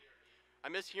making. I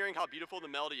miss hearing how beautiful the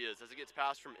melody is as it gets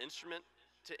passed from instrument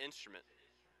to instrument.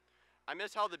 I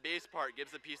miss how the bass part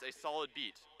gives the piece a solid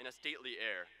beat and a stately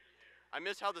air. I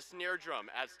miss how the snare drum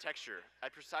adds texture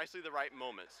at precisely the right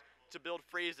moments to build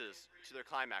phrases to their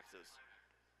climaxes.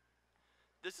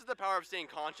 This is the power of staying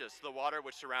conscious to the water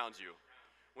which surrounds you.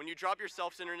 When you drop your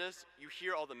self-centeredness, you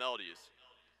hear all the melodies.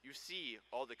 You see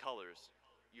all the colors.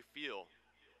 You feel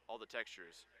all the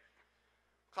textures.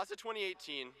 Class of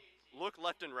 2018, look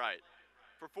left and right.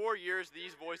 For 4 years,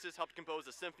 these voices helped compose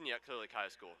a symphony at Clear Lake High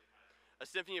School. A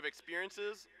symphony of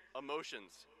experiences,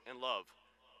 emotions, and love.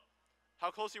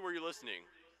 How closely were you listening?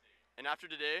 And after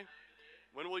today,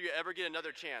 when will you ever get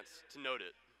another chance to note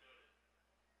it?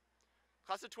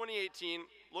 Class of 2018,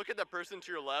 look at the person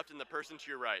to your left and the person to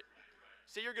your right.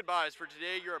 Say your goodbyes, for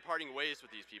today you are parting ways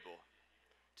with these people.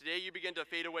 Today you begin to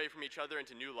fade away from each other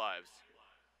into new lives.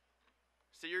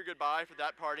 Say your goodbye for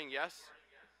that parting, yes,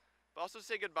 but also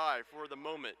say goodbye for the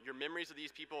moment your memories of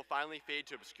these people finally fade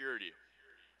to obscurity.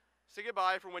 Say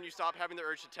goodbye for when you stop having the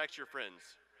urge to text your friends.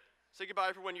 Say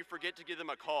goodbye for when you forget to give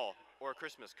them a call or a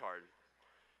Christmas card.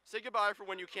 Say goodbye for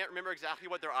when you can't remember exactly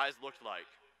what their eyes looked like,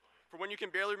 for when you can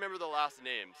barely remember their last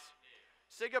names.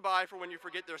 Say goodbye for when you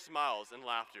forget their smiles and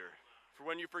laughter, for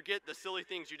when you forget the silly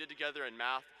things you did together in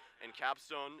math and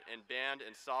capstone and band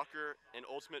and soccer and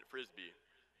ultimate frisbee.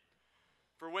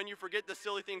 For when you forget the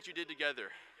silly things you did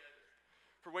together.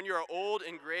 For when you are old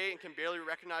and gray and can barely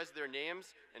recognize their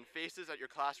names and faces at your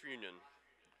class reunion.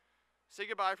 Say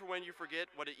goodbye for when you forget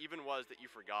what it even was that you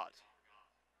forgot.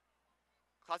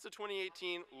 Class of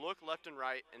 2018, look left and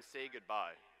right and say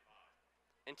goodbye.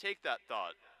 And take that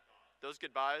thought, those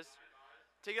goodbyes,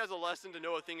 take it as a lesson to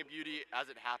know a thing of beauty as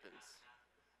it happens.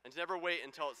 And to never wait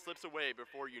until it slips away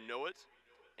before you know it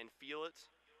and feel it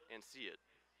and see it.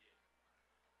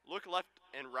 Look left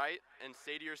and right and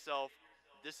say to yourself,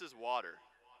 this is water.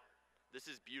 This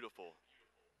is beautiful.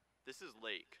 This is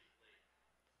lake.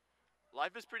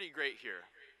 Life is pretty great here.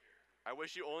 I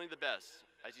wish you only the best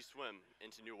as you swim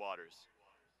into new waters.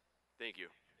 Thank you.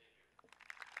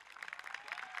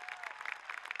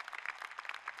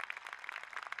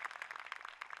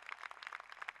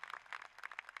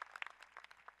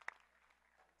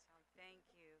 Thank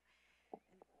you.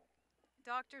 And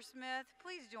Dr. Smith,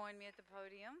 please join me at the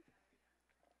podium.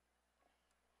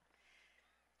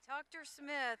 Dr.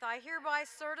 Smith, I hereby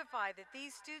certify that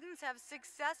these students have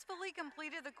successfully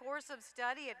completed the course of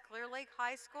study at Clear Lake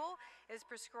High School as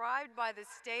prescribed by the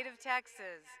state of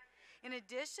Texas. In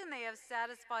addition, they have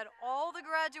satisfied all the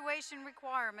graduation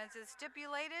requirements as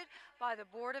stipulated by the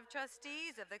Board of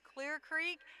Trustees of the Clear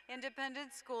Creek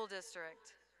Independent School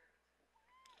District.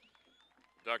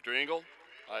 Dr. Engel,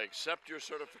 I accept your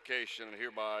certification and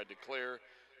hereby declare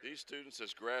these students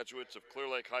as graduates of Clear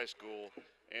Lake High School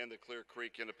and the Clear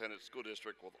Creek Independent School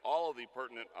District with all of the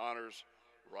pertinent honors,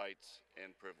 rights,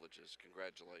 and privileges.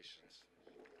 Congratulations.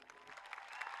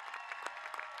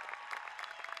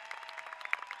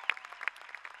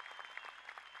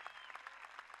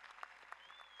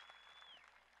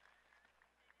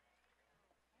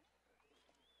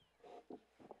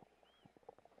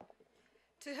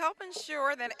 To help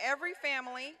ensure that every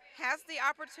family has the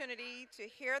opportunity to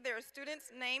hear their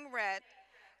student's name read,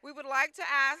 we would like to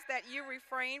ask that you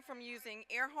refrain from using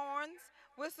air horns,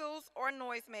 whistles, or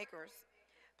noisemakers.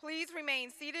 Please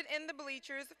remain seated in the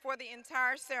bleachers for the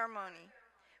entire ceremony.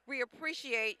 We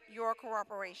appreciate your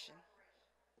cooperation.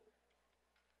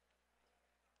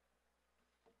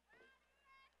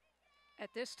 At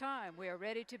this time, we are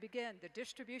ready to begin the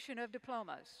distribution of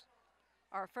diplomas.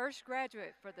 Our first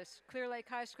graduate for the Clear Lake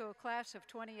High School class of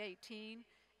 2018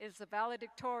 is the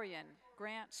valedictorian,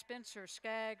 Grant Spencer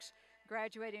Skaggs,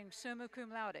 graduating summa cum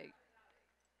laude.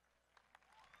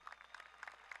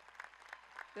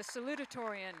 The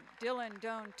salutatorian, Dylan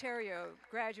Doan Terrio,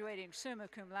 graduating summa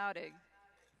cum laude.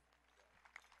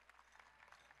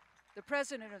 The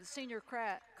president of the senior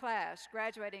class,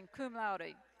 graduating cum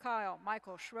laude, Kyle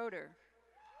Michael Schroeder.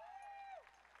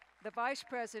 The vice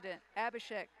president,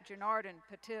 Abhishek Janardhan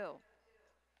Patil.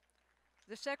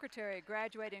 The Secretary,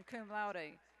 graduating cum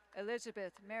laude,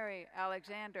 Elizabeth Mary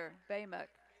Alexander Baymuk.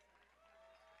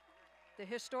 The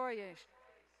Historian,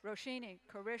 Roshini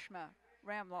Karishma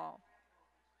Ramlal.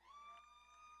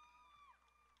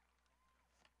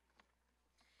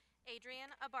 Adrian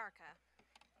Abarca.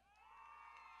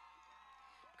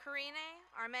 Karine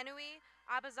Armenui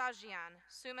Abazajian,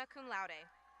 summa cum laude.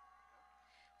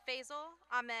 Faisal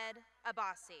Ahmed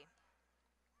Abbasi.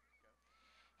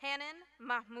 Hanan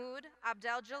Mahmoud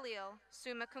Abdel Jalil,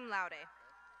 summa cum laude.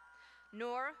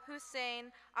 Noor Hussein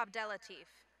Abdelatif.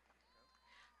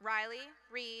 Riley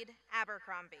Reed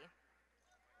Abercrombie.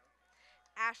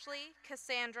 Ashley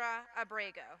Cassandra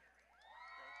Abrego.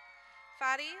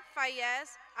 Fadi Fayez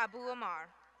Abu Omar.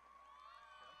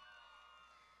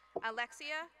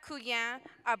 Alexia Kuyan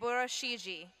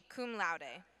Aburashiji, cum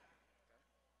laude.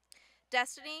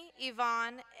 Destiny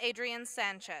Yvonne Adrian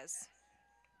Sanchez.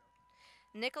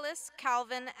 Nicholas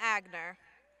Calvin Agner.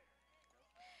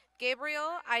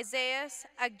 Gabriel Isaias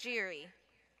Agjiri.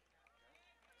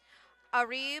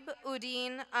 Arib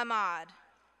Udin Ahmad.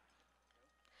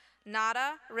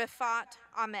 Nada Rifat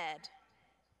Ahmed.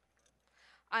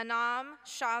 Anam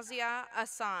Shazia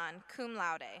Asan, cum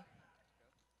laude.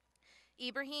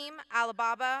 Ibrahim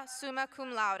Alibaba, summa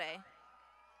cum laude.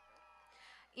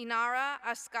 Inara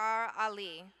Askar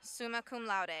Ali, summa cum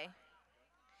laude.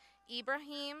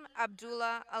 Ibrahim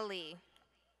Abdullah Ali.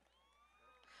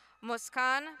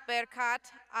 Muskan Berkat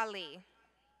Ali.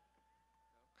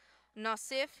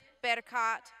 Nosif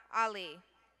Berkat Ali.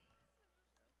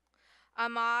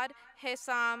 Ahmad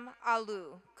Hesam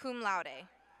Alu, cum laude.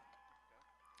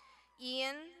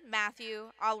 Ian Matthew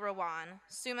Alrawan,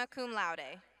 summa cum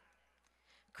laude.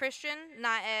 Christian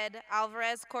Naed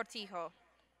Alvarez Cortijo.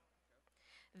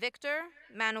 Victor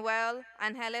Manuel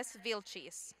Angeles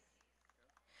Vilchis.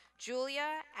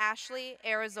 Julia Ashley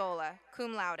Arizola,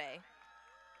 cum laude.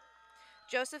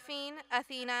 Josephine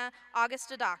Athena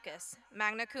Augustadakis,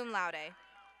 magna cum laude.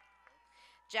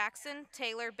 Jackson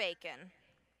Taylor Bacon.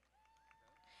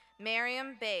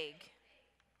 Miriam Baig.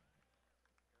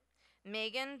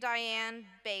 Megan Diane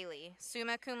Bailey,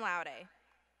 summa cum laude.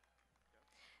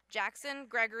 Jackson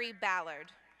Gregory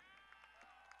Ballard.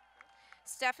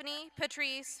 Stephanie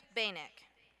Patrice Bainick.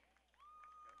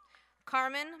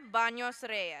 Carmen Baños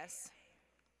Reyes.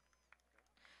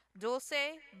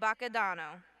 Dulce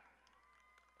Bacadano.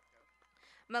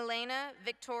 Milena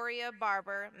Victoria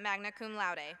Barber, magna cum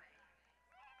laude.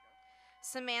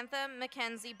 Samantha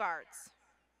Mackenzie Bartz.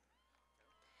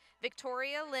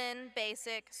 Victoria Lynn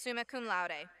Basic, summa cum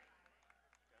laude.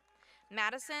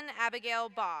 Madison Abigail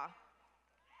Baugh.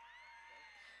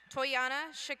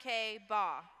 Toyana Shakay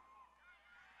Baugh.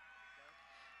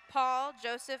 Paul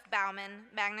Joseph Bauman,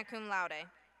 magna cum laude.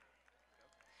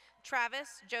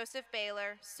 Travis Joseph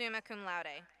Baylor, summa cum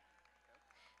laude.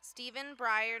 Stephen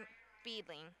Breyer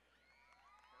Beedling.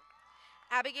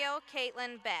 Abigail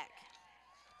Caitlin Beck.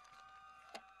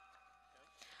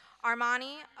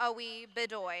 Armani Awi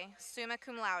Bedoy, summa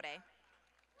cum laude.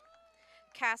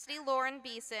 Cassidy Lauren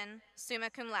Beeson, summa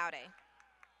cum laude.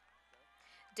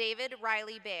 David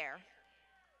Riley Bear.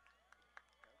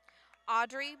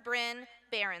 Audrey Bryn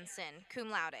Berenson, cum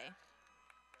laude.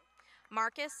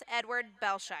 Marcus Edward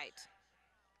Belscheit.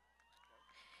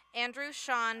 Andrew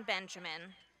Sean Benjamin.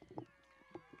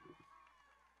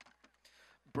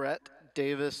 Brett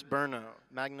Davis Berno,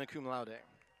 magna cum laude.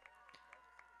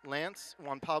 Lance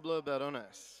Juan Pablo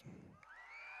Barones.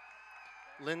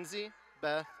 Lindsay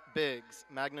Beth Biggs,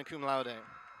 magna cum laude.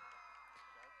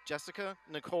 Jessica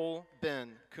Nicole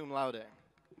Ben, cum laude.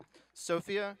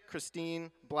 Sophia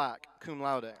Christine Black, cum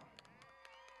laude.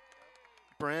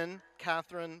 Bryn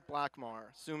Catherine Blackmar,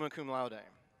 summa cum laude.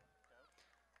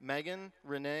 Megan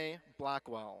Renee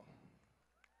Blackwell.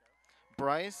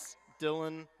 Bryce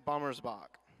Dylan Bommersbach.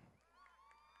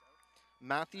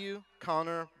 Matthew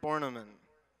Connor Borneman.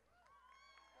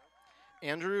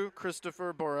 Andrew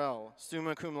Christopher Borrell,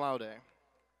 summa cum laude.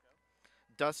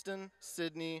 Dustin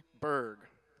Sidney Berg.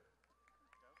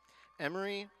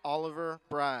 Emery Oliver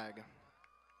Bragg.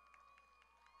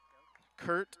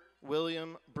 Kurt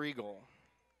William Briegel.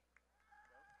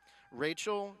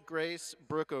 Rachel Grace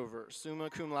Brookover, summa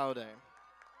cum laude.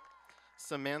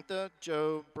 Samantha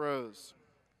Jo Brose.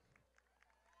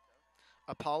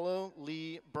 Apollo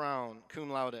Lee Brown, cum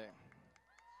laude.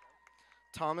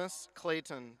 Thomas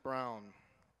Clayton Brown.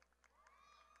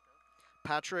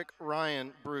 Patrick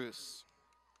Ryan Bruce.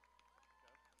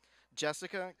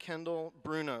 Jessica Kendall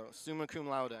Bruno, summa cum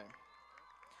laude.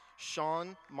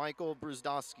 Sean Michael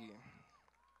Bruzdowski.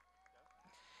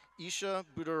 Isha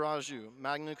Budaraju,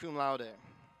 magna cum laude.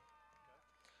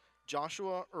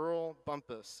 Joshua Earl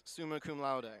Bumpus, summa cum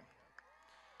laude.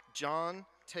 John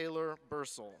Taylor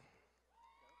Bursell.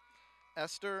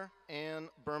 Esther Ann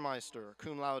Burmeister,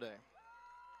 cum laude.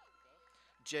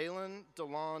 Jalen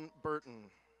DeLon Burton.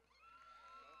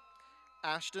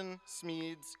 Ashton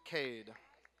Smeeds Cade.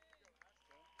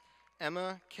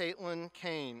 Emma Caitlin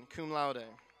Kane, cum laude.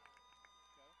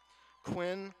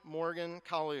 Quinn Morgan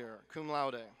Collier, cum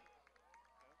laude.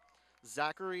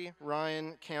 Zachary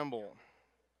Ryan Campbell.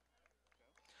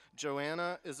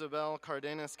 Joanna Isabel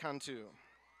Cardenas Cantu.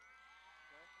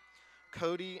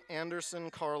 Cody Anderson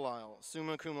Carlisle,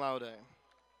 summa cum laude.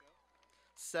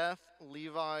 Seth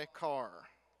Levi Carr.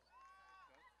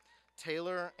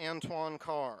 Taylor Antoine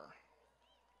Carr.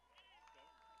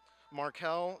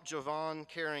 Markel Jovan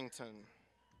Carrington.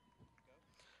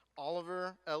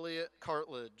 Oliver Elliott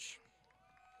Cartledge.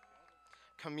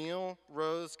 Camille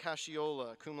Rose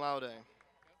Casciola, cum laude.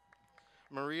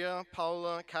 Maria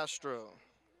Paula Castro.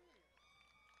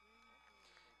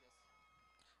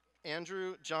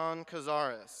 Andrew John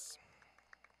Cazares.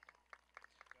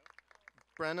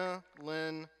 Brenna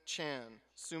Lynn Chan,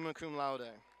 summa cum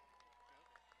laude.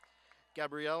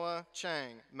 Gabriella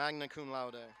Chang, magna cum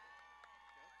laude.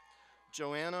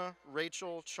 Joanna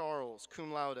Rachel Charles,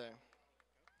 cum laude.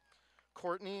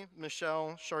 Courtney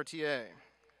Michelle Chartier.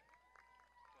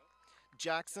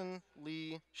 Jackson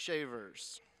Lee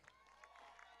Shavers.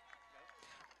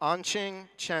 Anqing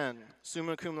Chen,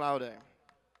 summa cum laude.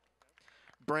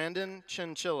 Brandon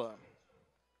Chinchilla.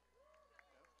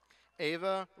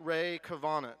 Ava Ray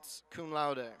Kavanitz, cum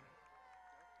laude.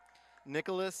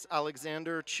 Nicholas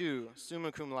Alexander Chu,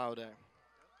 summa cum laude.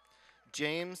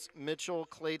 James Mitchell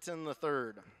Clayton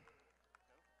III.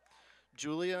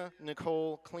 Julia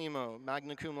Nicole Climo,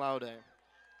 magna cum laude.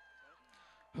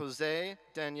 Jose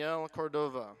Danielle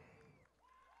Cordova.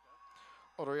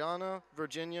 Oriana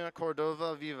Virginia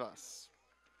Cordova Vivas.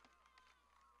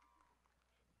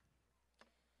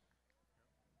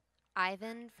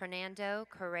 Ivan Fernando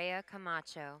Correa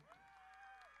Camacho.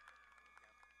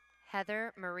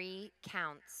 Heather Marie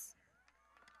Counts.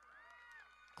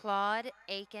 Claude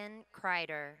Aiken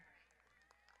Kreider.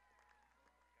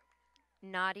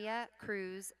 Nadia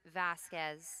Cruz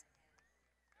Vasquez.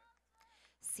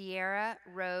 Sierra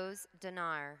Rose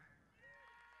Dinar.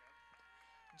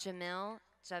 Jamil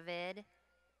Javed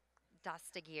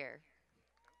Dastagir.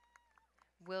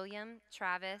 William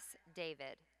Travis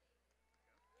David.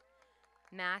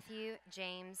 Matthew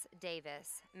James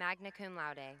Davis, magna cum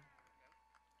laude.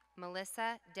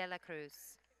 Melissa De La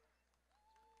Cruz.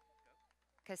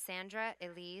 Cassandra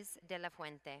Elise De La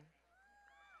Fuente.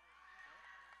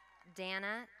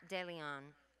 Dana De Leon.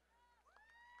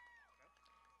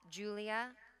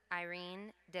 Julia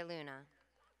Irene De Luna.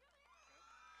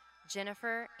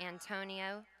 Jennifer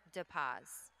Antonio De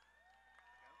Paz.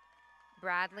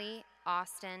 Bradley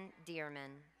Austin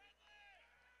Dearman.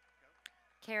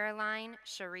 Caroline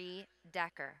Cherie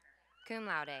Decker, cum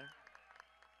laude.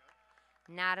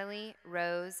 Natalie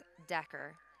Rose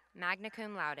Decker, magna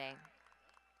cum laude.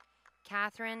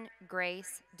 Catherine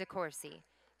Grace DeCourcy,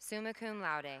 summa cum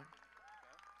laude.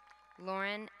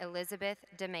 Lauren Elizabeth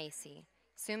DeMacy,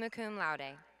 summa cum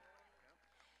laude.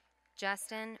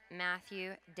 Justin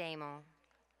Matthew Damel.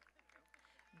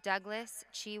 Douglas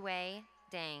Chiwei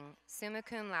Dang, summa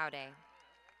cum laude.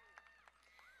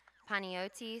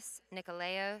 Paniotis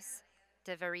Nikolaos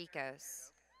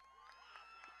Deverikos.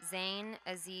 Zain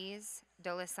Aziz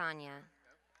Dolasanya.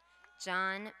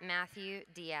 John Matthew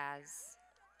Diaz.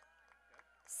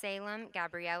 Salem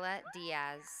Gabriela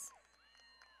Diaz.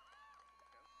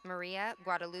 Maria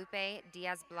Guadalupe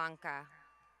Diaz Blanca.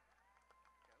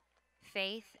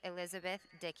 Faith Elizabeth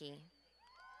Dickey.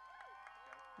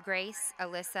 Grace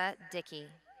Alyssa Dickey.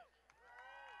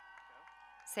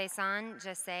 Cezanne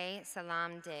Jesse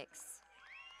Salam Dix.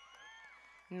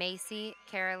 Macy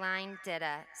Caroline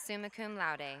Dida, summa cum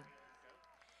laude.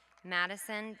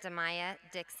 Madison Demaya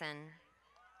Dixon.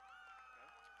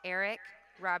 Eric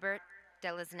Robert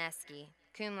Delazneski,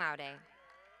 cum laude.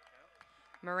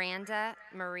 Miranda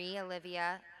Marie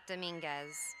Olivia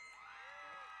Dominguez.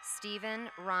 Stephen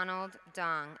Ronald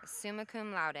Dong, summa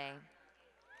cum laude.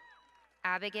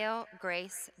 Abigail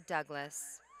Grace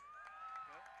Douglas.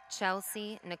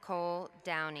 Chelsea Nicole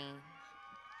Downey.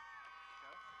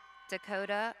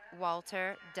 Dakota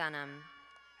Walter Dunham.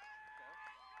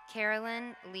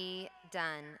 Carolyn Lee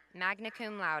Dunn, magna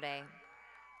cum laude.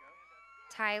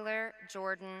 Tyler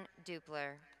Jordan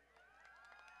Dupler.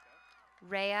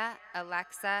 Rhea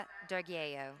Alexa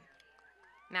Derguello,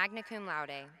 magna cum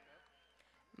laude.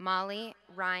 Molly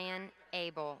Ryan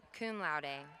Abel, cum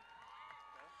laude.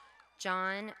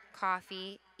 John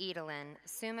Coffey Edelin,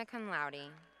 summa cum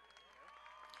laude.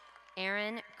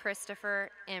 Aaron Christopher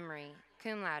Emery,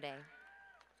 cum laude.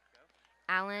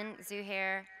 Alan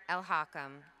Zuhair El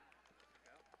Hakam.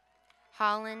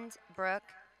 Holland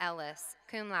Brooke Ellis,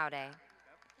 cum laude.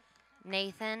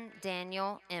 Nathan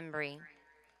Daniel Embry.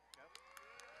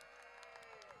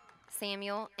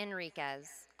 Samuel Enriquez.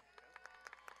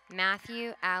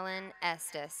 Matthew Allen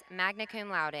Estes, magna cum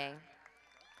laude.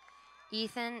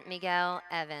 Ethan Miguel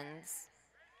Evans.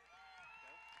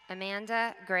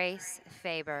 Amanda Grace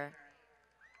Faber.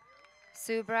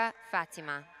 Subra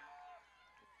Fatima,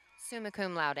 summa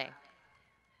cum laude.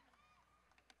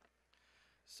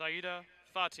 Saida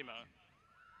Fatima.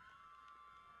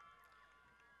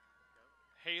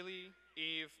 Haley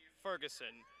Eve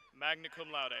Ferguson, magna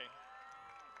cum laude.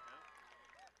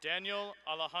 Daniel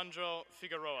Alejandro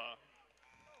Figueroa.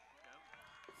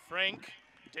 Frank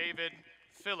David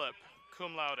Phillip,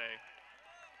 cum laude.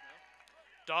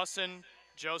 Dawson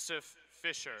Joseph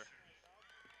Fisher.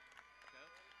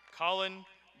 Colin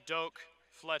Doak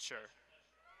Fletcher.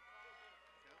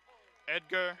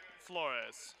 Edgar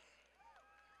Flores.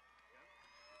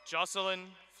 Jocelyn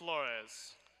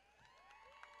Flores.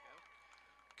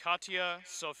 Katia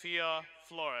Sofia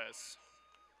Flores.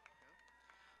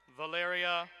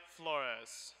 Valeria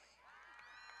Flores.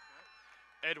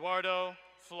 Eduardo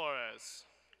Flores.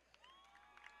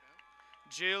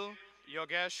 Jill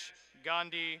Yogesh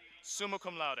Gandhi, summa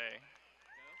cum laude.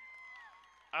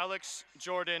 Alex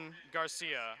Jordan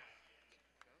Garcia.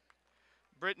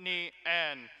 Brittany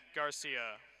Ann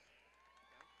Garcia.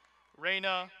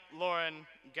 Raina Lauren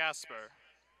Gasper.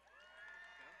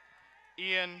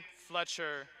 Ian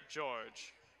Fletcher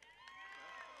George.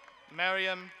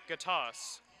 Mariam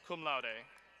Gatas, cum laude.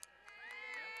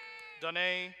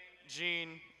 Danae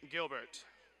Jean Gilbert.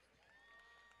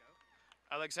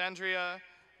 Alexandria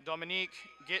Dominique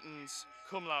Gittens,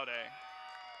 cum laude.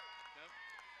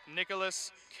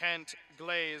 Nicholas Kent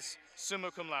Glaze,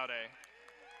 summa cum laude.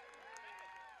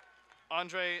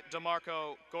 Andre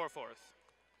DeMarco Gorforth.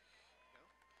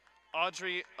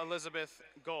 Audrey Elizabeth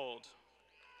Gold.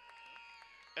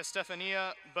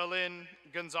 Estefania Belin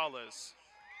Gonzalez.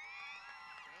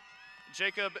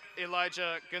 Jacob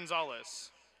Elijah Gonzalez.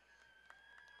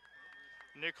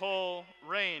 Nicole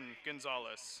Rain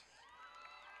Gonzalez.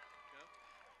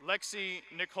 Lexi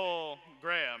Nicole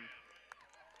Graham.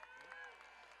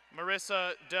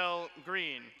 Marissa Del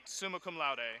Green, summa cum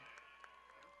laude.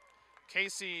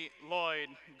 Casey Lloyd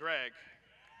Gregg.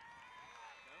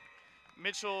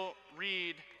 Mitchell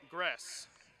Reed Gress.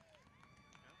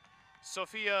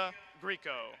 Sophia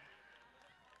Greco.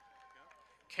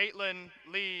 Caitlin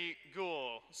Lee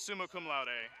Gould, summa cum laude.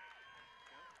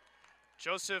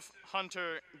 Joseph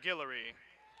Hunter Guillory.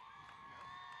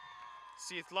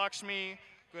 Sith Lakshmi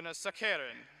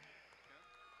Gunasakaran.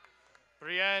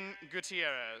 Brienne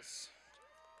Gutierrez.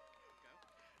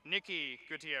 Nikki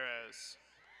Gutierrez.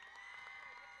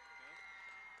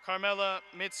 Carmela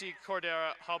Mitzi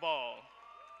Cordera Habal.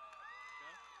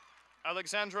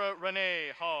 Alexandra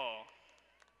Renee Hall.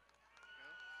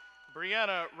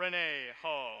 Brianna Renee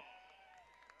Hall.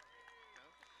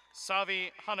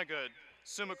 Savi Hanagood,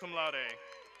 summa cum laude.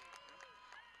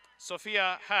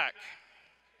 Sophia Hack.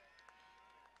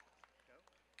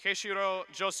 Keshiro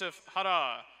Joseph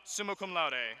Hara, summa cum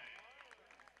laude.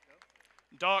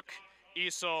 Doc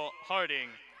Esol Harding.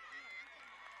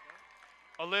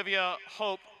 Olivia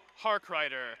Hope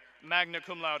Harkrider, magna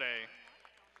cum laude.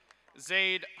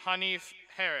 Zaid Hanif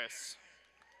Harris.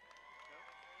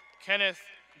 Kenneth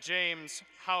James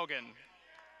Haugen.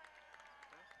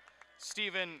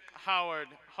 Stephen Howard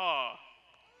Haw.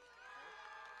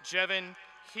 Jevin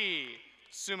He,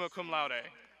 summa cum laude.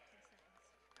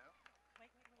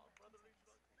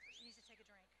 She needs to take a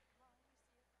drink.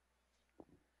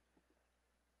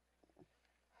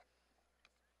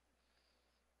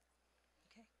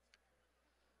 Okay.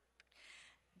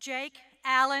 Jake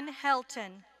Allen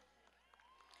Helton.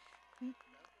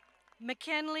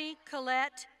 McKinley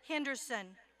Colette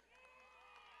Henderson.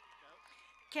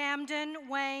 Camden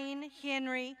Wayne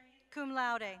Henry, cum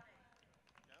laude.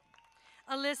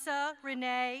 Alyssa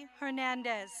Renee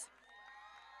Hernandez.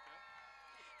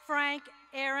 Frank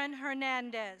Aaron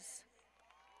Hernandez.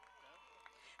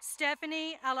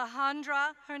 Stephanie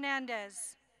Alejandra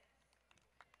Hernandez.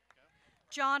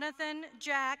 Jonathan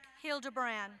Jack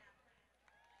Hildebrand.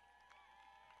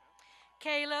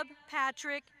 Caleb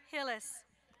Patrick Hillis.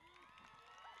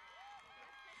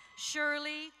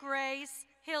 Shirley Grace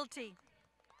Hilty.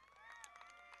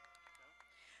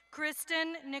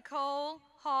 Kristen Nicole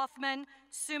Hoffman,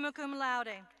 summa cum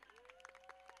laude.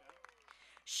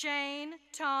 Shane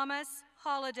Thomas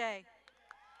Holliday.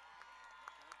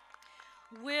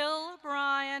 Will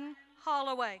Brian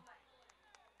Holloway.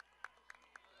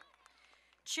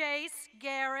 Chase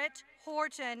Garrett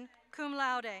Horton, cum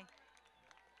laude.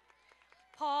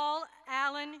 Paul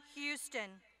Allen Houston.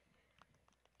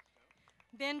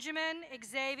 Benjamin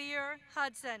Xavier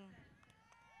Hudson.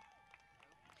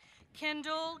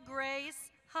 Kendall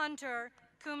Grace Hunter,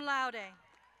 cum laude.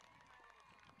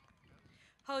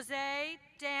 Jose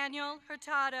Daniel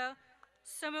Hurtado,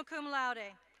 summa cum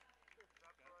laude.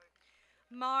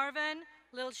 Marvin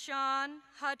Lilshawn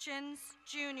Hutchins,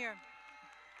 Jr.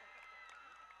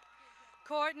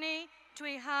 Courtney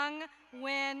Tuihung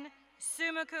Nguyen,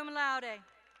 summa cum laude.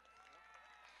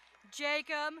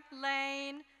 Jacob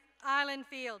Lane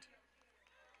Islandfield.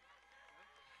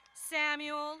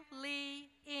 Samuel Lee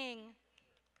Ing.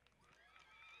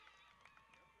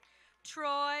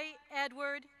 Troy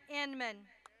Edward Inman.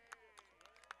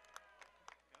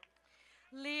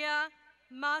 Leah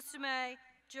Masume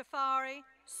Jafari,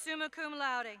 summa cum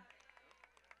laude.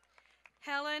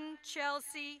 Helen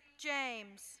Chelsea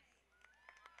James.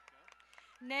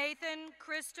 Nathan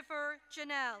Christopher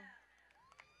Janelle.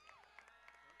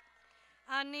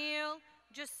 Anil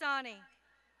Jasani.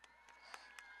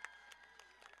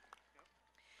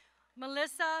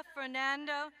 Melissa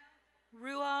Fernando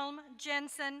Ruholm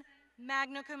Jensen,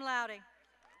 magna cum laude.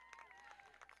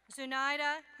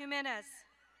 Zunaida Jimenez.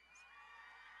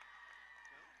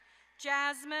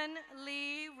 Jasmine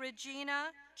Lee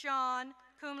Regina John,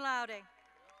 cum laude.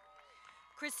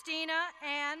 Christina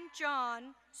Ann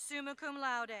John, summa cum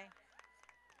laude.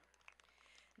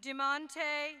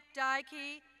 Demonte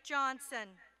Dyke Johnson.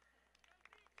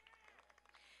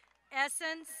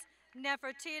 Essence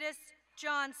Nefertitis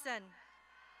Johnson.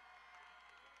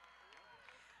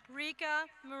 Rika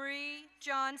Marie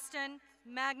Johnston,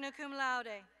 magna cum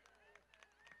laude.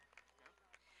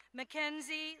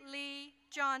 Mackenzie Lee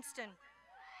Johnston.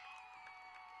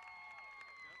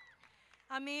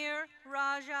 Amir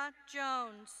Raja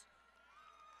Jones.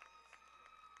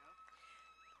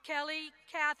 Kelly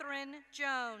Catherine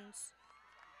Jones.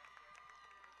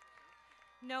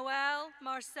 Noel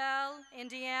Marcel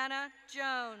Indiana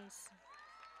Jones.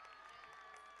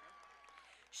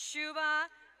 Shuba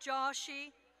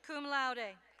Joshi, cum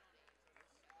laude.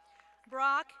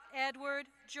 Brock Edward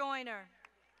Joyner.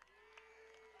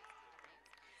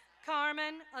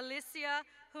 Carmen Alicia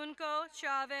Junco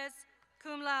Chavez,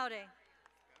 cum laude.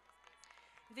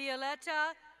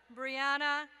 Violetta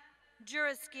Brianna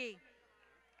Juriski.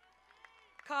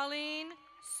 Colleen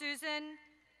Susan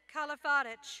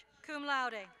Kalafatich, cum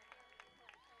laude.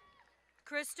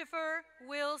 Christopher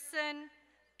Wilson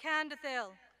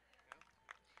Candathil.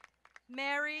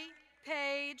 Mary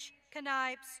Page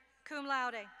Knipes, cum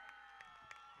laude.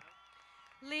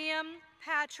 Liam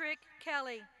Patrick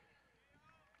Kelly.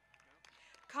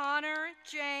 Connor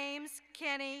James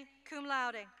Kenny, cum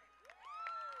laude.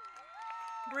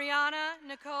 Brianna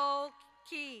Nicole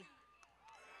Key.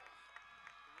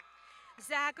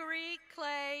 Zachary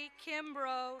Clay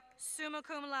Kimbrough, summa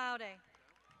cum laude.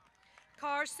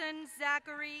 Carson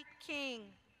Zachary King.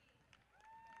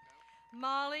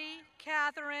 Molly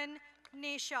Catherine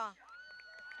Nisha.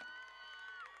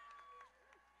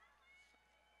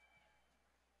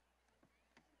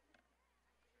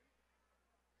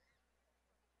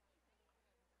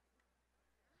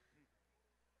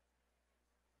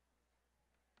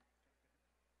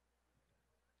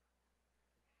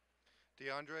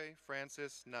 DeAndre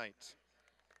Francis Knight.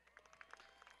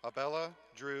 Abella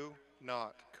Drew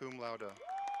Knott, cum laude.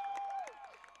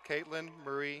 Caitlin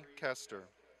Marie Kester.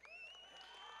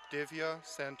 Divya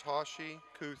Santoshi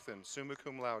Kuthan, summa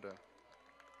cum laude.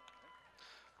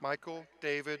 Michael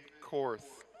David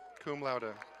Korth, cum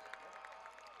laude.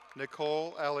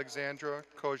 Nicole Alexandra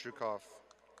Kozhukov.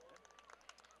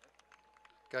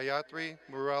 Gayatri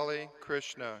Murali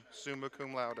Krishna, summa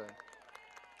cum laude.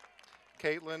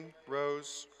 Caitlin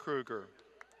Rose Kruger.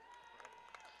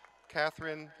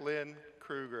 Catherine Lynn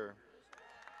Kruger.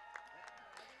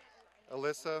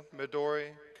 Alyssa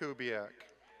Midori Kubiak.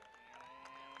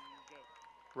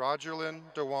 Rogerlyn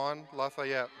Dewan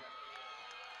Lafayette.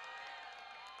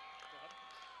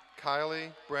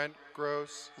 Kylie Brent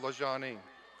Gross Lajani.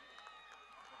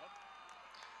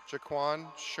 Jaquan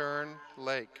Shern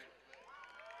Lake.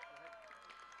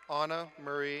 Anna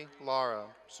Marie Lara,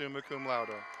 summa cum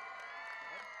laude.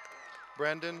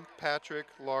 Brendan Patrick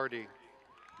Lardy.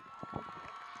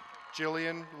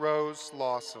 Jillian Rose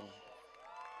Lawson.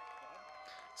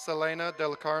 Selena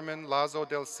del Carmen Lazo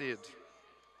del Cid.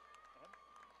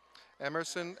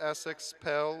 Emerson Essex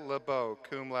Pell Lebeau,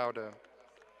 cum laude.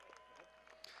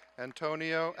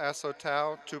 Antonio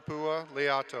Asotao Tupua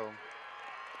Leato.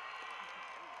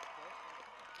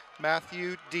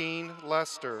 Matthew Dean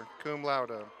Lester, cum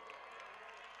laude.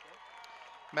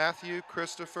 Matthew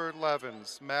Christopher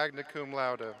Levins, magna cum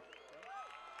laude.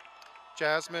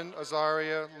 Jasmine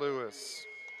Azaria Lewis.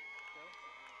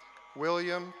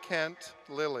 William Kent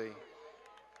Lilly.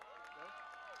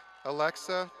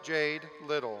 Alexa Jade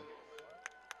Little.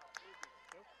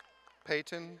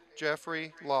 Peyton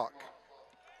Jeffrey Locke.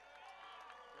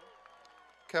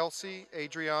 Kelsey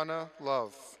Adriana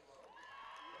Love.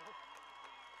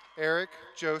 Eric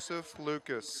Joseph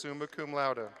Lucas, summa cum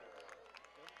laude.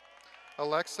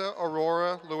 Alexa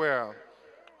Aurora Luera.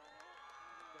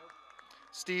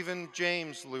 Stephen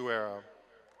James Luera.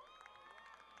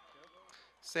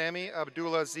 Sammy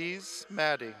Abdulaziz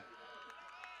Maddy.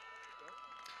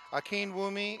 Akin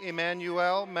Wumi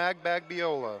Emmanuel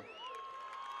Magbagbiola.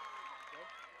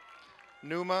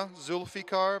 Numa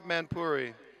Zulfikar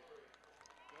Manpuri.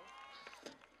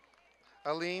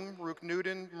 Alim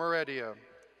Ruknudin Meredia.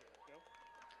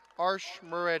 Arsh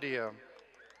Meredia.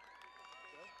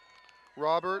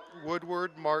 Robert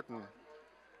Woodward Martin.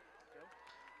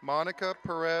 Monica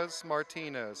Perez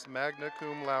Martinez, magna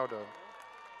cum laude.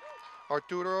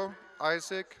 Arturo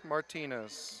Isaac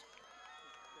Martinez.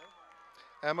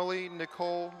 Emily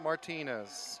Nicole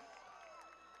Martinez.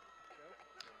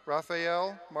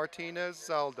 Rafael Martinez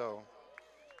Zaldo.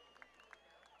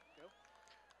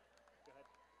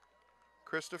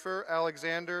 Christopher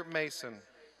Alexander Mason.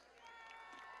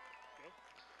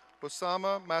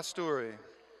 Osama Masturi.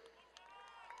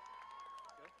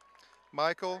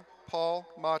 Michael Paul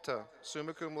Mata,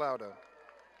 summa cum laude.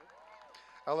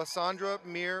 Alessandra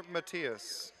Mir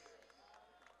Matias.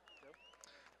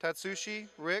 Tatsushi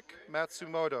Rick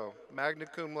Matsumoto, magna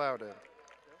cum laude.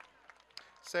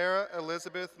 Sarah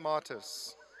Elizabeth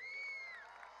Matas.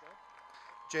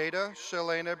 Jada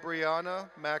Shalena Brianna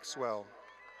Maxwell.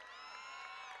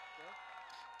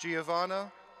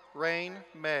 Giovanna Rain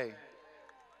May.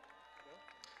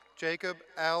 Jacob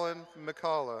Allen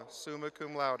McCullough, summa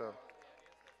cum laude.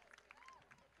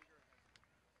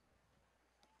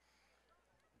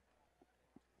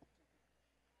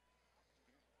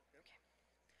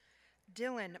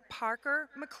 Dylan Parker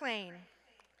McLean.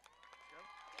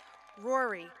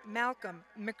 Rory Malcolm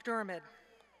McDermott.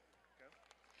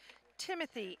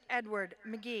 Timothy Edward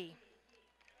McGee.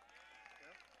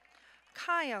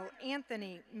 Kyle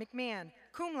Anthony McMahon,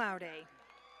 cum laude.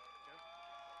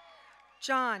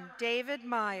 John David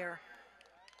Meyer.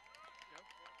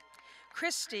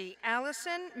 Christy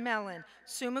Allison Mellon,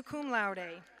 summa cum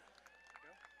laude.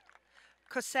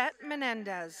 Cosette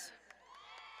Menendez.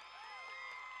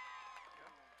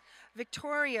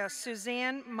 Victoria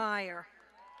Suzanne Meyer.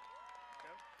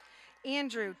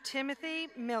 Andrew Timothy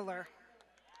Miller.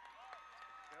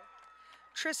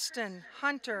 Tristan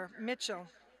Hunter Mitchell.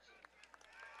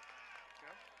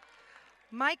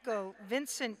 Michael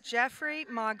Vincent Jeffrey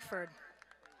Mogford.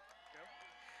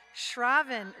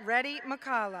 Shravan Reddy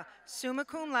McCalla, summa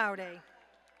cum laude.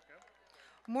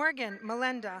 Morgan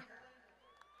Melinda.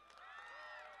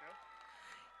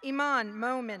 Iman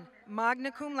Momin,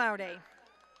 magna cum laude.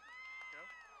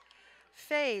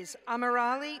 Faze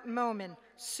Amirali Momin,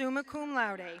 summa cum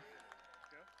laude.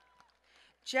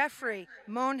 Jeffrey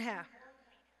Monha.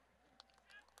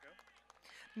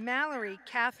 Mallory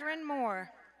Catherine Moore.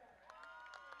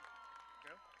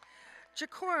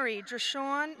 Jacori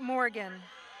Drashawn Morgan.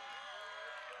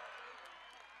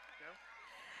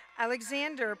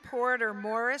 Alexander Porter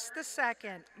Morris II,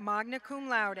 magna cum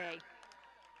laude.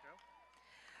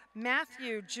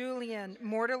 Matthew Julian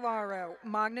Mortellaro,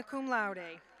 magna cum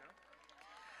laude.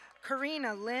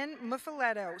 Karina Lynn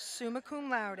Muffaletto, summa cum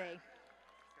laude.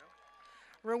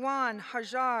 Rawan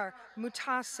Hajar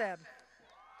Mutaseb.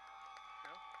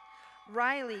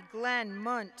 Riley Glenn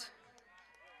Munt.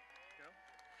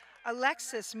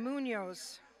 Alexis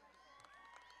Munoz.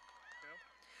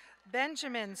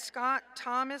 Benjamin Scott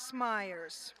Thomas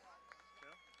Myers.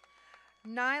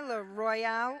 Nyla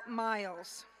Royale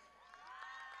Miles.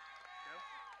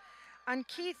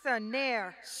 Ankitha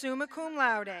Nair, summa cum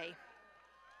laude.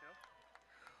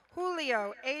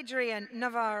 Julio Adrian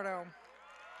Navarro.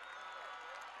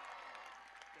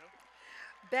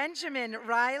 Benjamin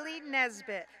Riley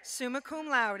Nesbitt, summa cum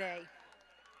laude.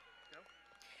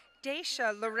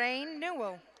 Daisha Lorraine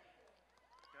Newell.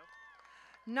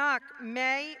 Nak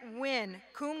May Win,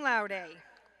 cum laude.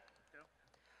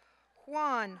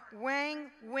 Juan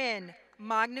Wang Win,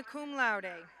 magna cum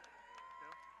laude.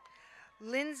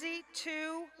 Lindsay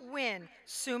Tu Win,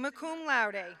 summa cum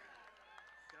laude.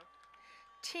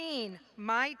 Teen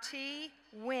Mai T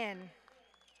Win.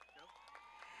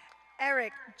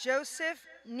 Eric Joseph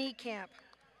Niekamp.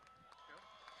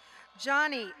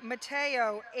 Johnny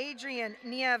Mateo Adrian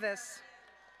Nieves.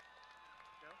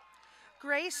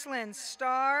 Gracelyn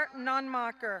Starr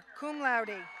Nonmacher, cum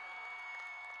laude.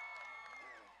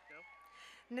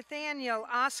 Nathaniel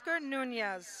Oscar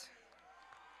Nunez.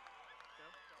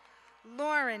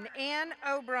 Lauren Ann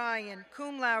O'Brien,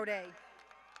 cum laude.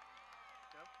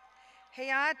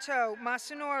 Hayato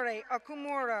Masunori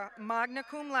Okumura, magna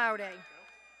cum laude.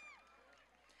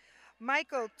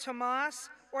 Michael Tomas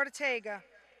Ortega.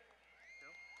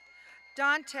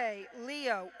 Dante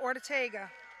Leo Ortega.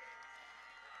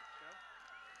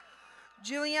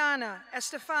 Juliana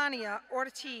Estefania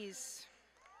Ortiz.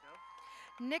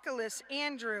 Nicholas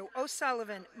Andrew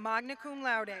O'Sullivan, magna cum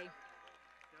laude.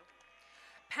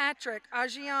 Patrick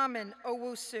Ajiaman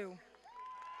Owusu.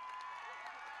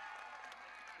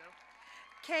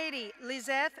 Katie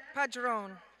Lizeth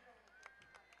Padron.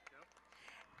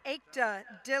 Ekta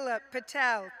Dilla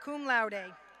Patel, cum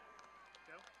laude.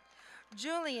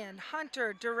 Julian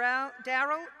Hunter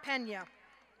Darrell Pena.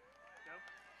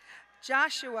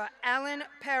 Joshua Allen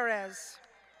Perez.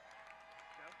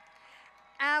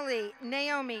 Ali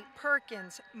Naomi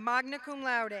Perkins, magna cum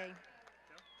laude.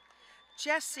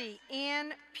 Jessie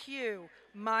Ann Pugh,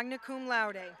 magna cum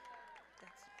laude.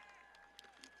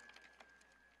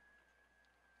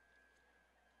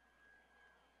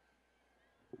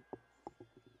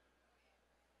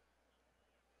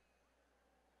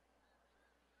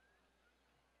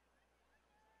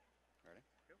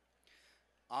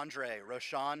 Andre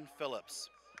Roshan Phillips.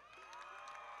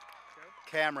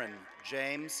 Cameron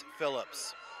James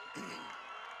Phillips.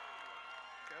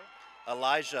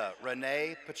 Elijah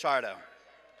Renee Pichardo.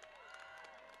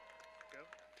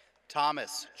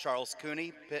 Thomas Charles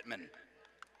Cooney Pittman.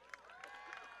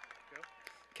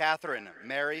 Catherine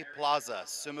Mary Plaza,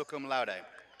 summa cum laude.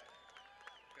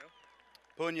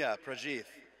 Punya Prajith.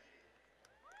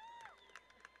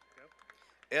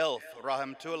 Ilf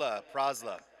Rahimtullah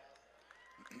Prasla.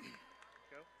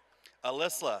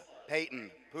 Alyssa Peyton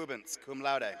Pubens, cum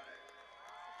laude.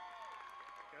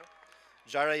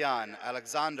 Jarayan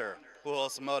Alexander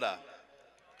Pujols Moda.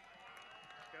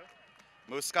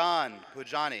 Muskan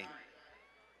Pujani.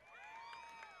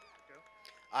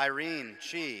 Irene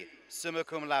Chi, summa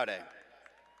cum laude.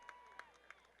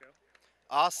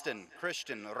 Austin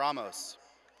Christian Ramos.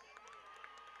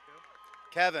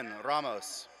 Kevin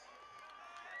Ramos.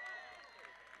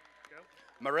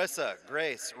 Marissa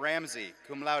Grace Ramsey,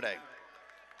 cum laude.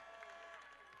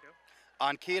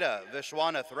 Ankita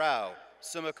Vishwanath Rao,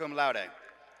 summa cum laude.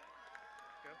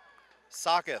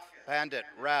 Sakith Pandit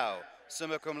Rao,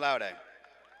 summa cum laude.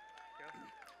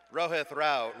 Rohith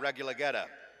Rao Regulageta.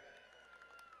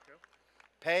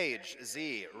 Paige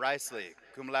Z Riceley,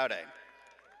 cum laude.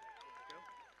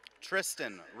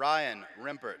 Tristan Ryan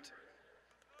Rimpert.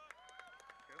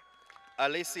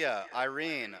 Alicia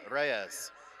Irene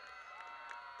Reyes.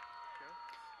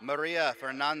 Maria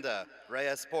Fernanda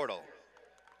Reyes Portal.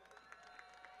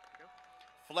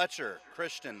 Fletcher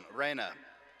Christian Reyna.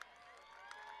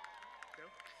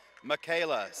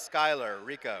 Michaela Skylar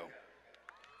Rico.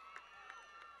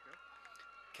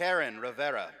 Karen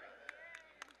Rivera.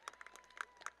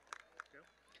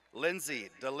 Lindsay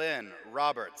Delyn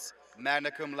Roberts,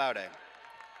 magna cum laude.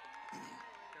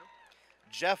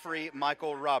 Jeffrey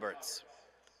Michael Roberts.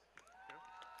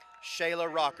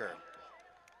 Shayla Rocker.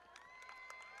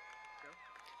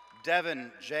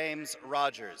 Devin James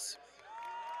Rogers.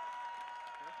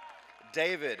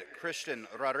 David Christian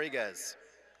Rodriguez.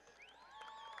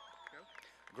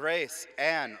 Grace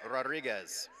Ann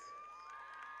Rodriguez.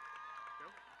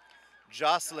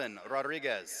 Jocelyn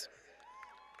Rodriguez.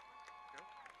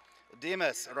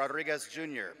 Demas Rodriguez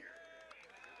Jr.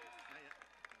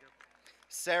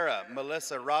 Sarah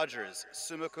Melissa Rogers,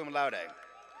 summa cum laude.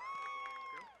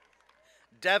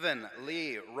 Devin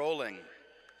Lee Rowling.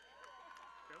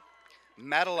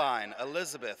 Madeline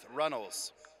Elizabeth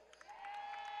Runnels.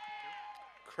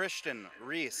 Christian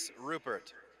Reese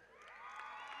Rupert.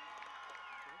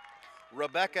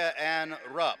 Rebecca Ann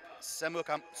Rupp, summa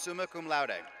cum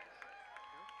laude.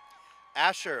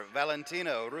 Asher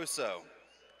Valentino Russo.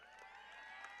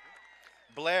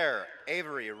 Blair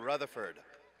Avery Rutherford.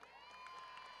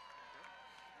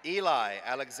 Eli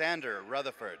Alexander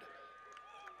Rutherford.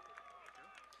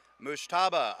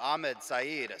 Mushtaba Ahmed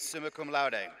Saeed, summa cum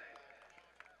laude.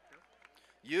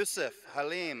 Yusuf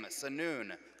Halim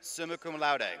Sanoon, summa cum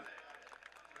laude.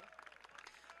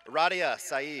 Radia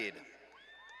Saeed.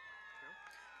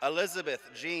 Elizabeth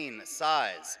Jean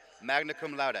Size, magna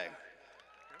cum laude.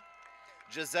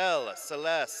 Giselle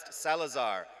Celeste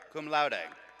Salazar, cum laude.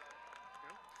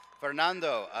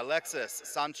 Fernando Alexis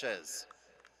Sanchez.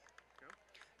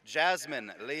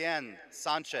 Jasmine Leanne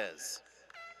Sanchez.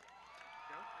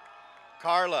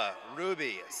 Carla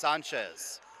Ruby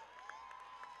Sanchez.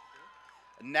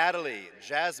 Natalie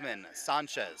Jasmine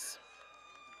Sanchez.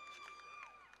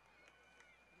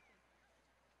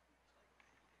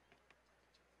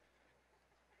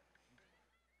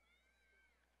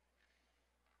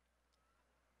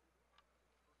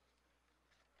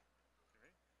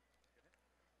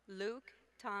 Luke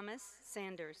Thomas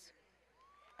Sanders.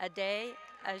 Ade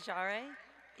Ajare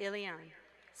Ilian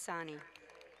Sani.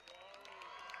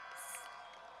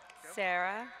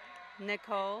 Sarah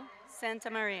Nicole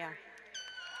Santamaria.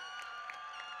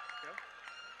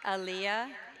 Aaliyah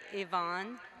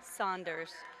Yvonne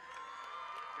Saunders.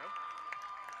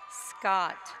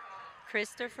 Scott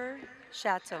Christopher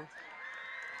Schatzel.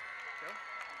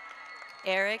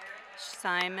 Eric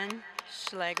Simon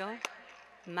Schlegel,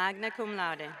 magna cum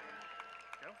laude.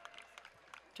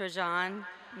 Trajan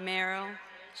Merrill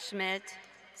Schmidt,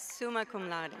 summa cum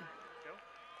laude.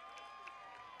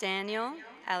 Daniel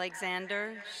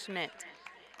Alexander Schmidt.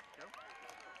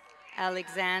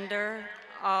 Alexander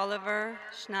Oliver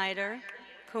Schneider,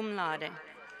 cum laude.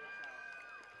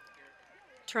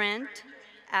 Trent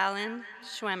Allen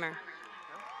Schwemmer.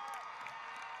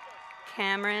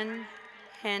 Cameron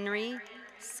Henry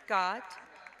Scott,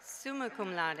 summa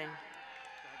cum laude.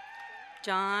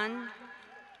 John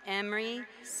Emery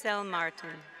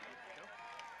Selmartin.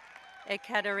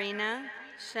 Ekaterina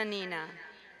Shanina,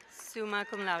 summa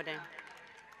cum laude.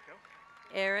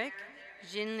 Eric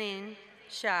Jinlin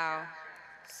Shao,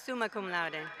 summa cum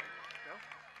laude.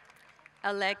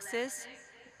 Alexis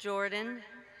Jordan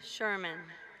Sherman.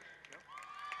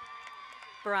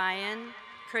 Brian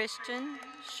Christian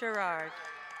Sherrard.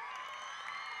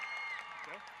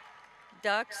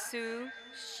 Duck Sue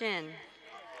Shin.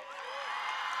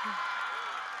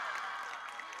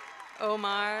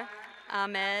 Omar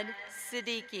Ahmed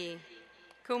Siddiqui,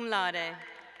 cum laude.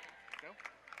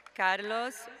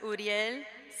 Carlos Uriel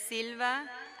Silva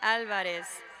Alvarez.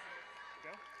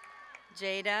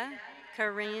 Jada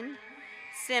Karine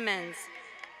Simmons.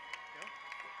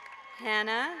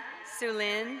 Hannah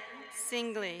Sulin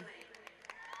Singley.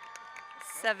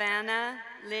 Savannah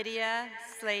Lydia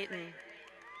Slayton.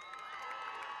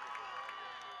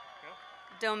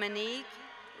 Dominique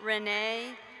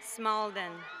Renee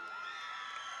Smalden.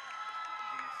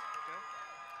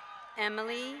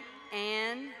 Emily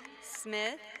Ann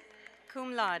Smith,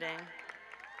 cum laude.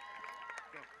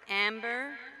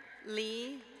 Amber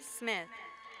Lee Smith.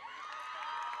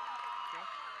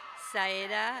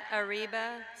 Saida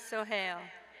Ariba Sohail,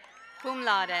 cum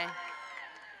laude.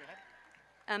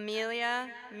 Amelia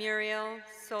Muriel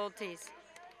Soltis,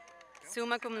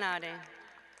 summa cum laude.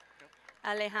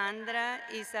 Alejandra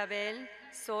Isabel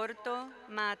Sorto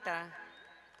Mata.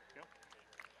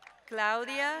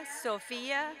 Claudia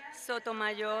Sofía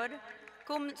Sotomayor,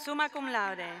 summa cum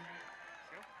laude.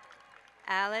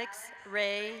 Alex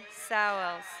Ray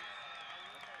Sowells.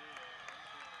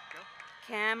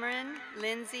 Cameron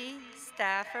Lindsay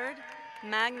Stafford,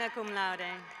 magna cum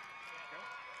laude.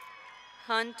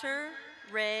 Hunter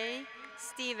Ray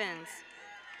Stevens.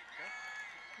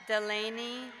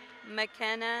 Delaney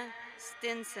McKenna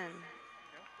Stinson.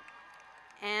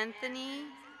 Anthony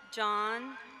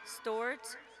John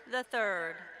Stort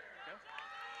III.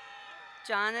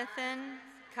 Jonathan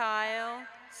Kyle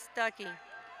Stuckey.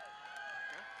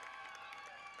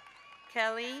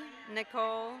 Kelly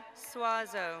Nicole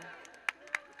Suazo.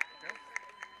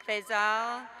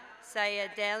 Faisal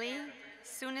Sayadeli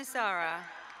Sunisara.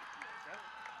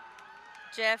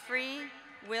 Jeffrey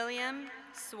William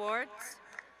Swartz,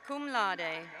 cum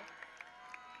laude.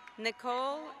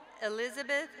 Nicole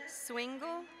Elizabeth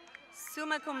Swingle,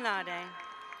 summa cum laude.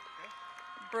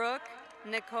 Brooke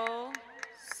Nicole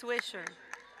Swisher.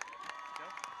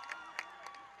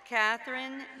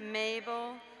 Catherine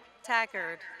Mabel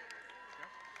Tackard.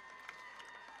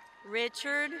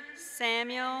 Richard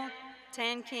Samuel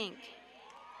Tankink.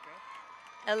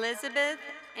 Elizabeth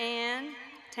Ann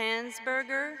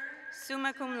Tansberger,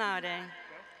 summa cum laude.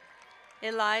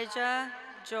 Elijah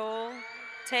Joel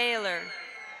Taylor.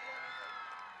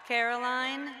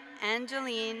 Caroline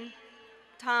Angeline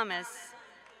Thomas.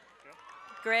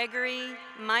 Gregory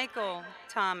Michael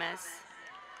Thomas.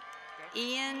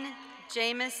 Ian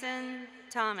Jameson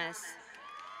Thomas.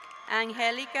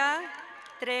 Angelica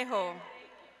Trejo.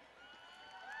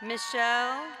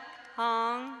 Michelle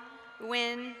Hong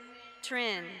Win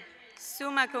Trin,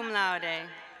 summa cum laude.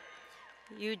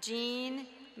 Eugene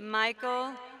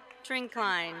Michael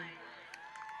Trinkline.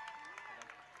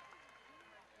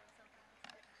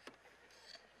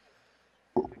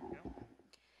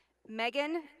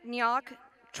 Megan Nyok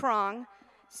Trong,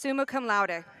 summa cum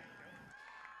laude.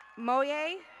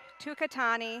 Moye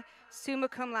Tukatani, summa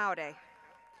cum laude.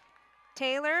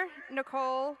 Taylor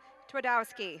Nicole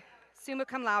Twardowski, summa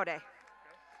cum laude.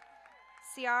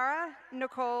 Ciara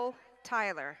Nicole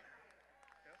Tyler.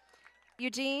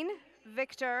 Eugene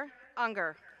Victor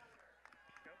Unger.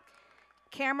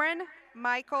 Cameron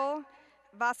Michael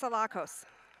Vasilakos.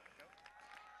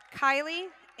 Kylie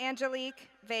Angelique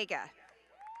Vega.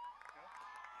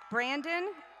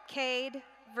 Brandon Cade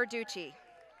Verducci.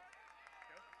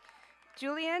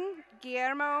 Julian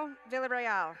Guillermo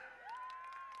Villarreal.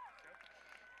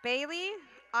 Bailey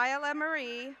Ayala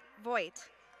Marie Voigt.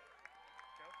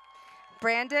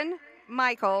 Brandon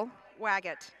Michael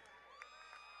Waggett.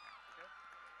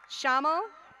 Shamal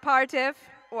Partif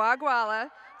Wagwala,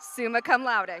 summa cum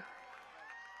laude.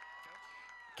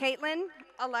 Caitlin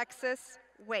Alexis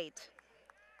Waite.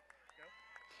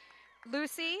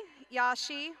 Lucy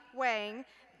Yashi Wang,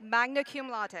 magna cum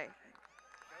laude.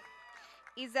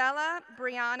 Isella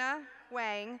Brianna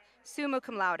Wang, summa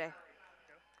cum laude.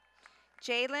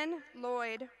 Jalen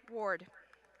Lloyd Ward.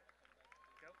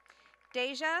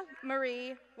 Deja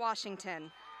Marie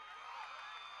Washington.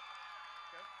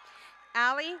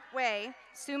 Allie Way,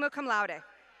 summa cum laude.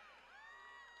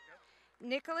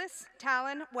 Nicholas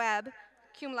Talon Webb,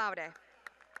 cum laude.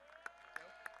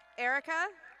 Erica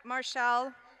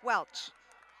Marshall Welch.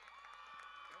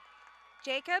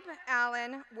 Jacob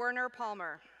Allen Werner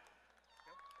Palmer.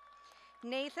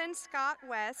 Nathan Scott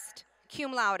West,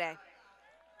 cum laude.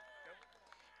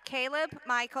 Caleb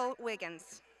Michael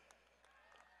Wiggins.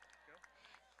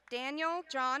 Daniel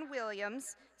John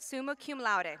Williams, summa cum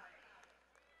laude.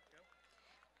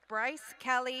 Bryce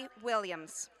Kelly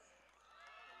Williams.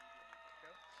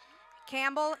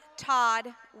 Campbell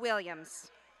Todd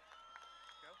Williams.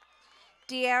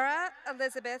 Deara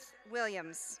Elizabeth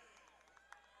Williams.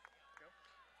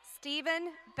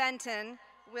 Stephen Benton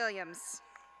Williams.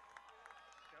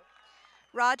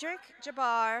 Roderick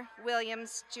Jabbar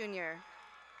Williams, Jr.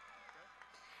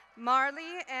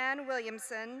 Marley Ann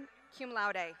Williamson, cum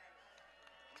laude.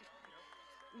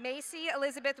 Macy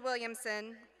Elizabeth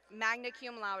Williamson, magna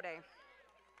cum laude.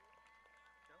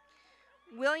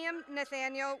 William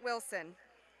Nathaniel Wilson.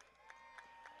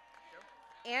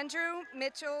 Andrew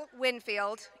Mitchell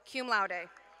Winfield, cum laude.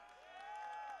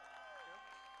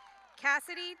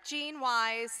 Cassidy Jean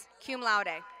Wise, cum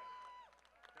laude.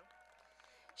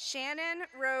 Shannon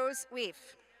Rose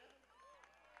Weef.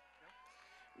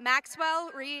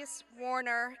 Maxwell Reese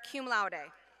Warner, cum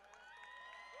laude.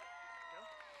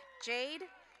 Jade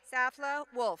Safla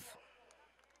Wolf.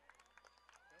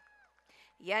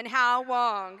 Yenhao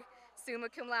Wong, summa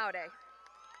cum laude.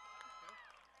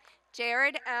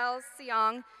 Jared L.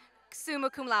 Seong,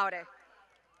 summa cum laude.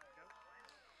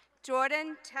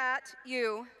 Jordan Tat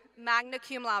Yu, magna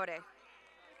cum laude.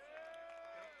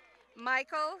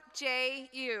 Michael J.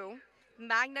 Yu,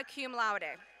 magna cum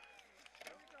laude.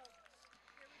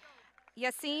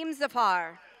 Yasim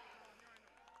Zafar.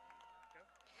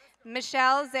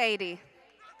 Michelle Zaidi.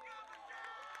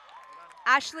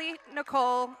 Ashley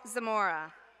Nicole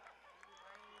Zamora.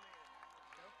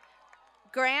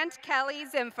 Grant Kelly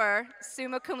Zimfer,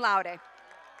 summa cum laude.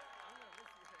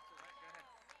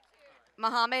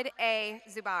 Muhammad A.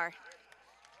 Zubar.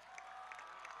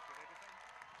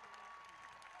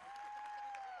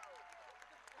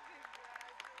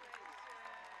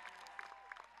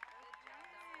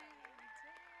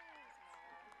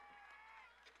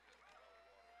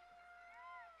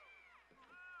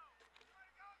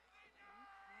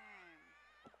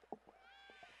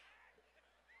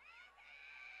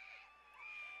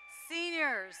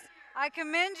 Seniors, I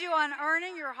commend you on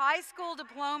earning your high school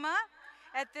diploma.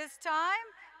 At this time,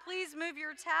 please move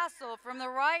your tassel from the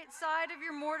right side of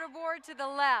your mortarboard to the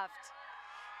left.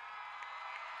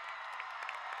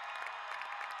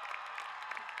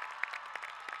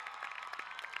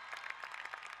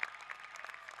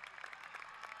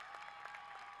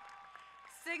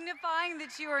 Signifying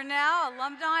that you are now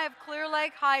alumni of Clear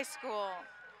Lake High School.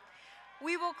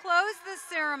 We will close the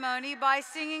ceremony by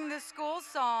singing the school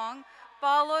song,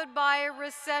 followed by a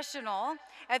recessional.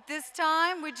 At this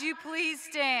time, would you please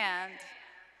stand?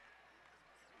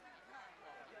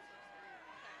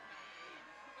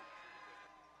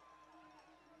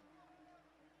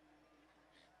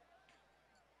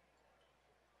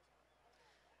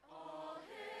 All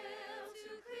hail to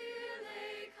Clear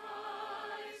Lake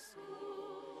High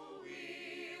School,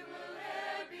 we will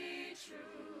e'er be true.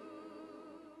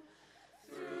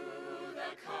 Through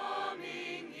the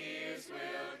coming years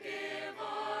we'll give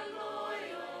our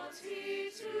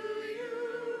loyalty to you.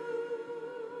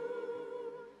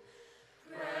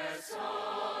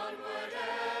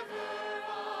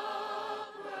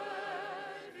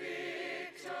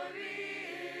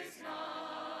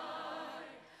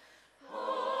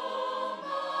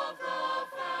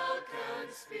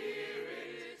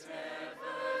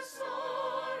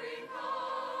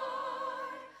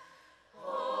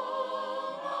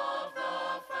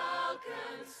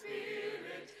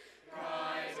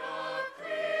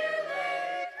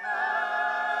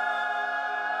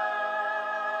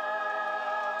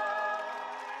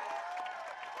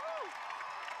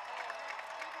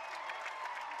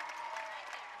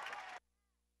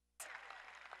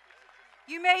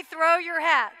 You may throw your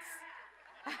hats.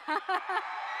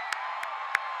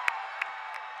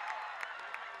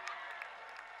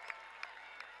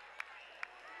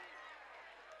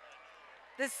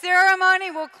 The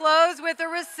ceremony will close with a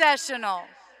recessional.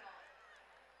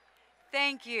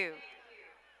 Thank you.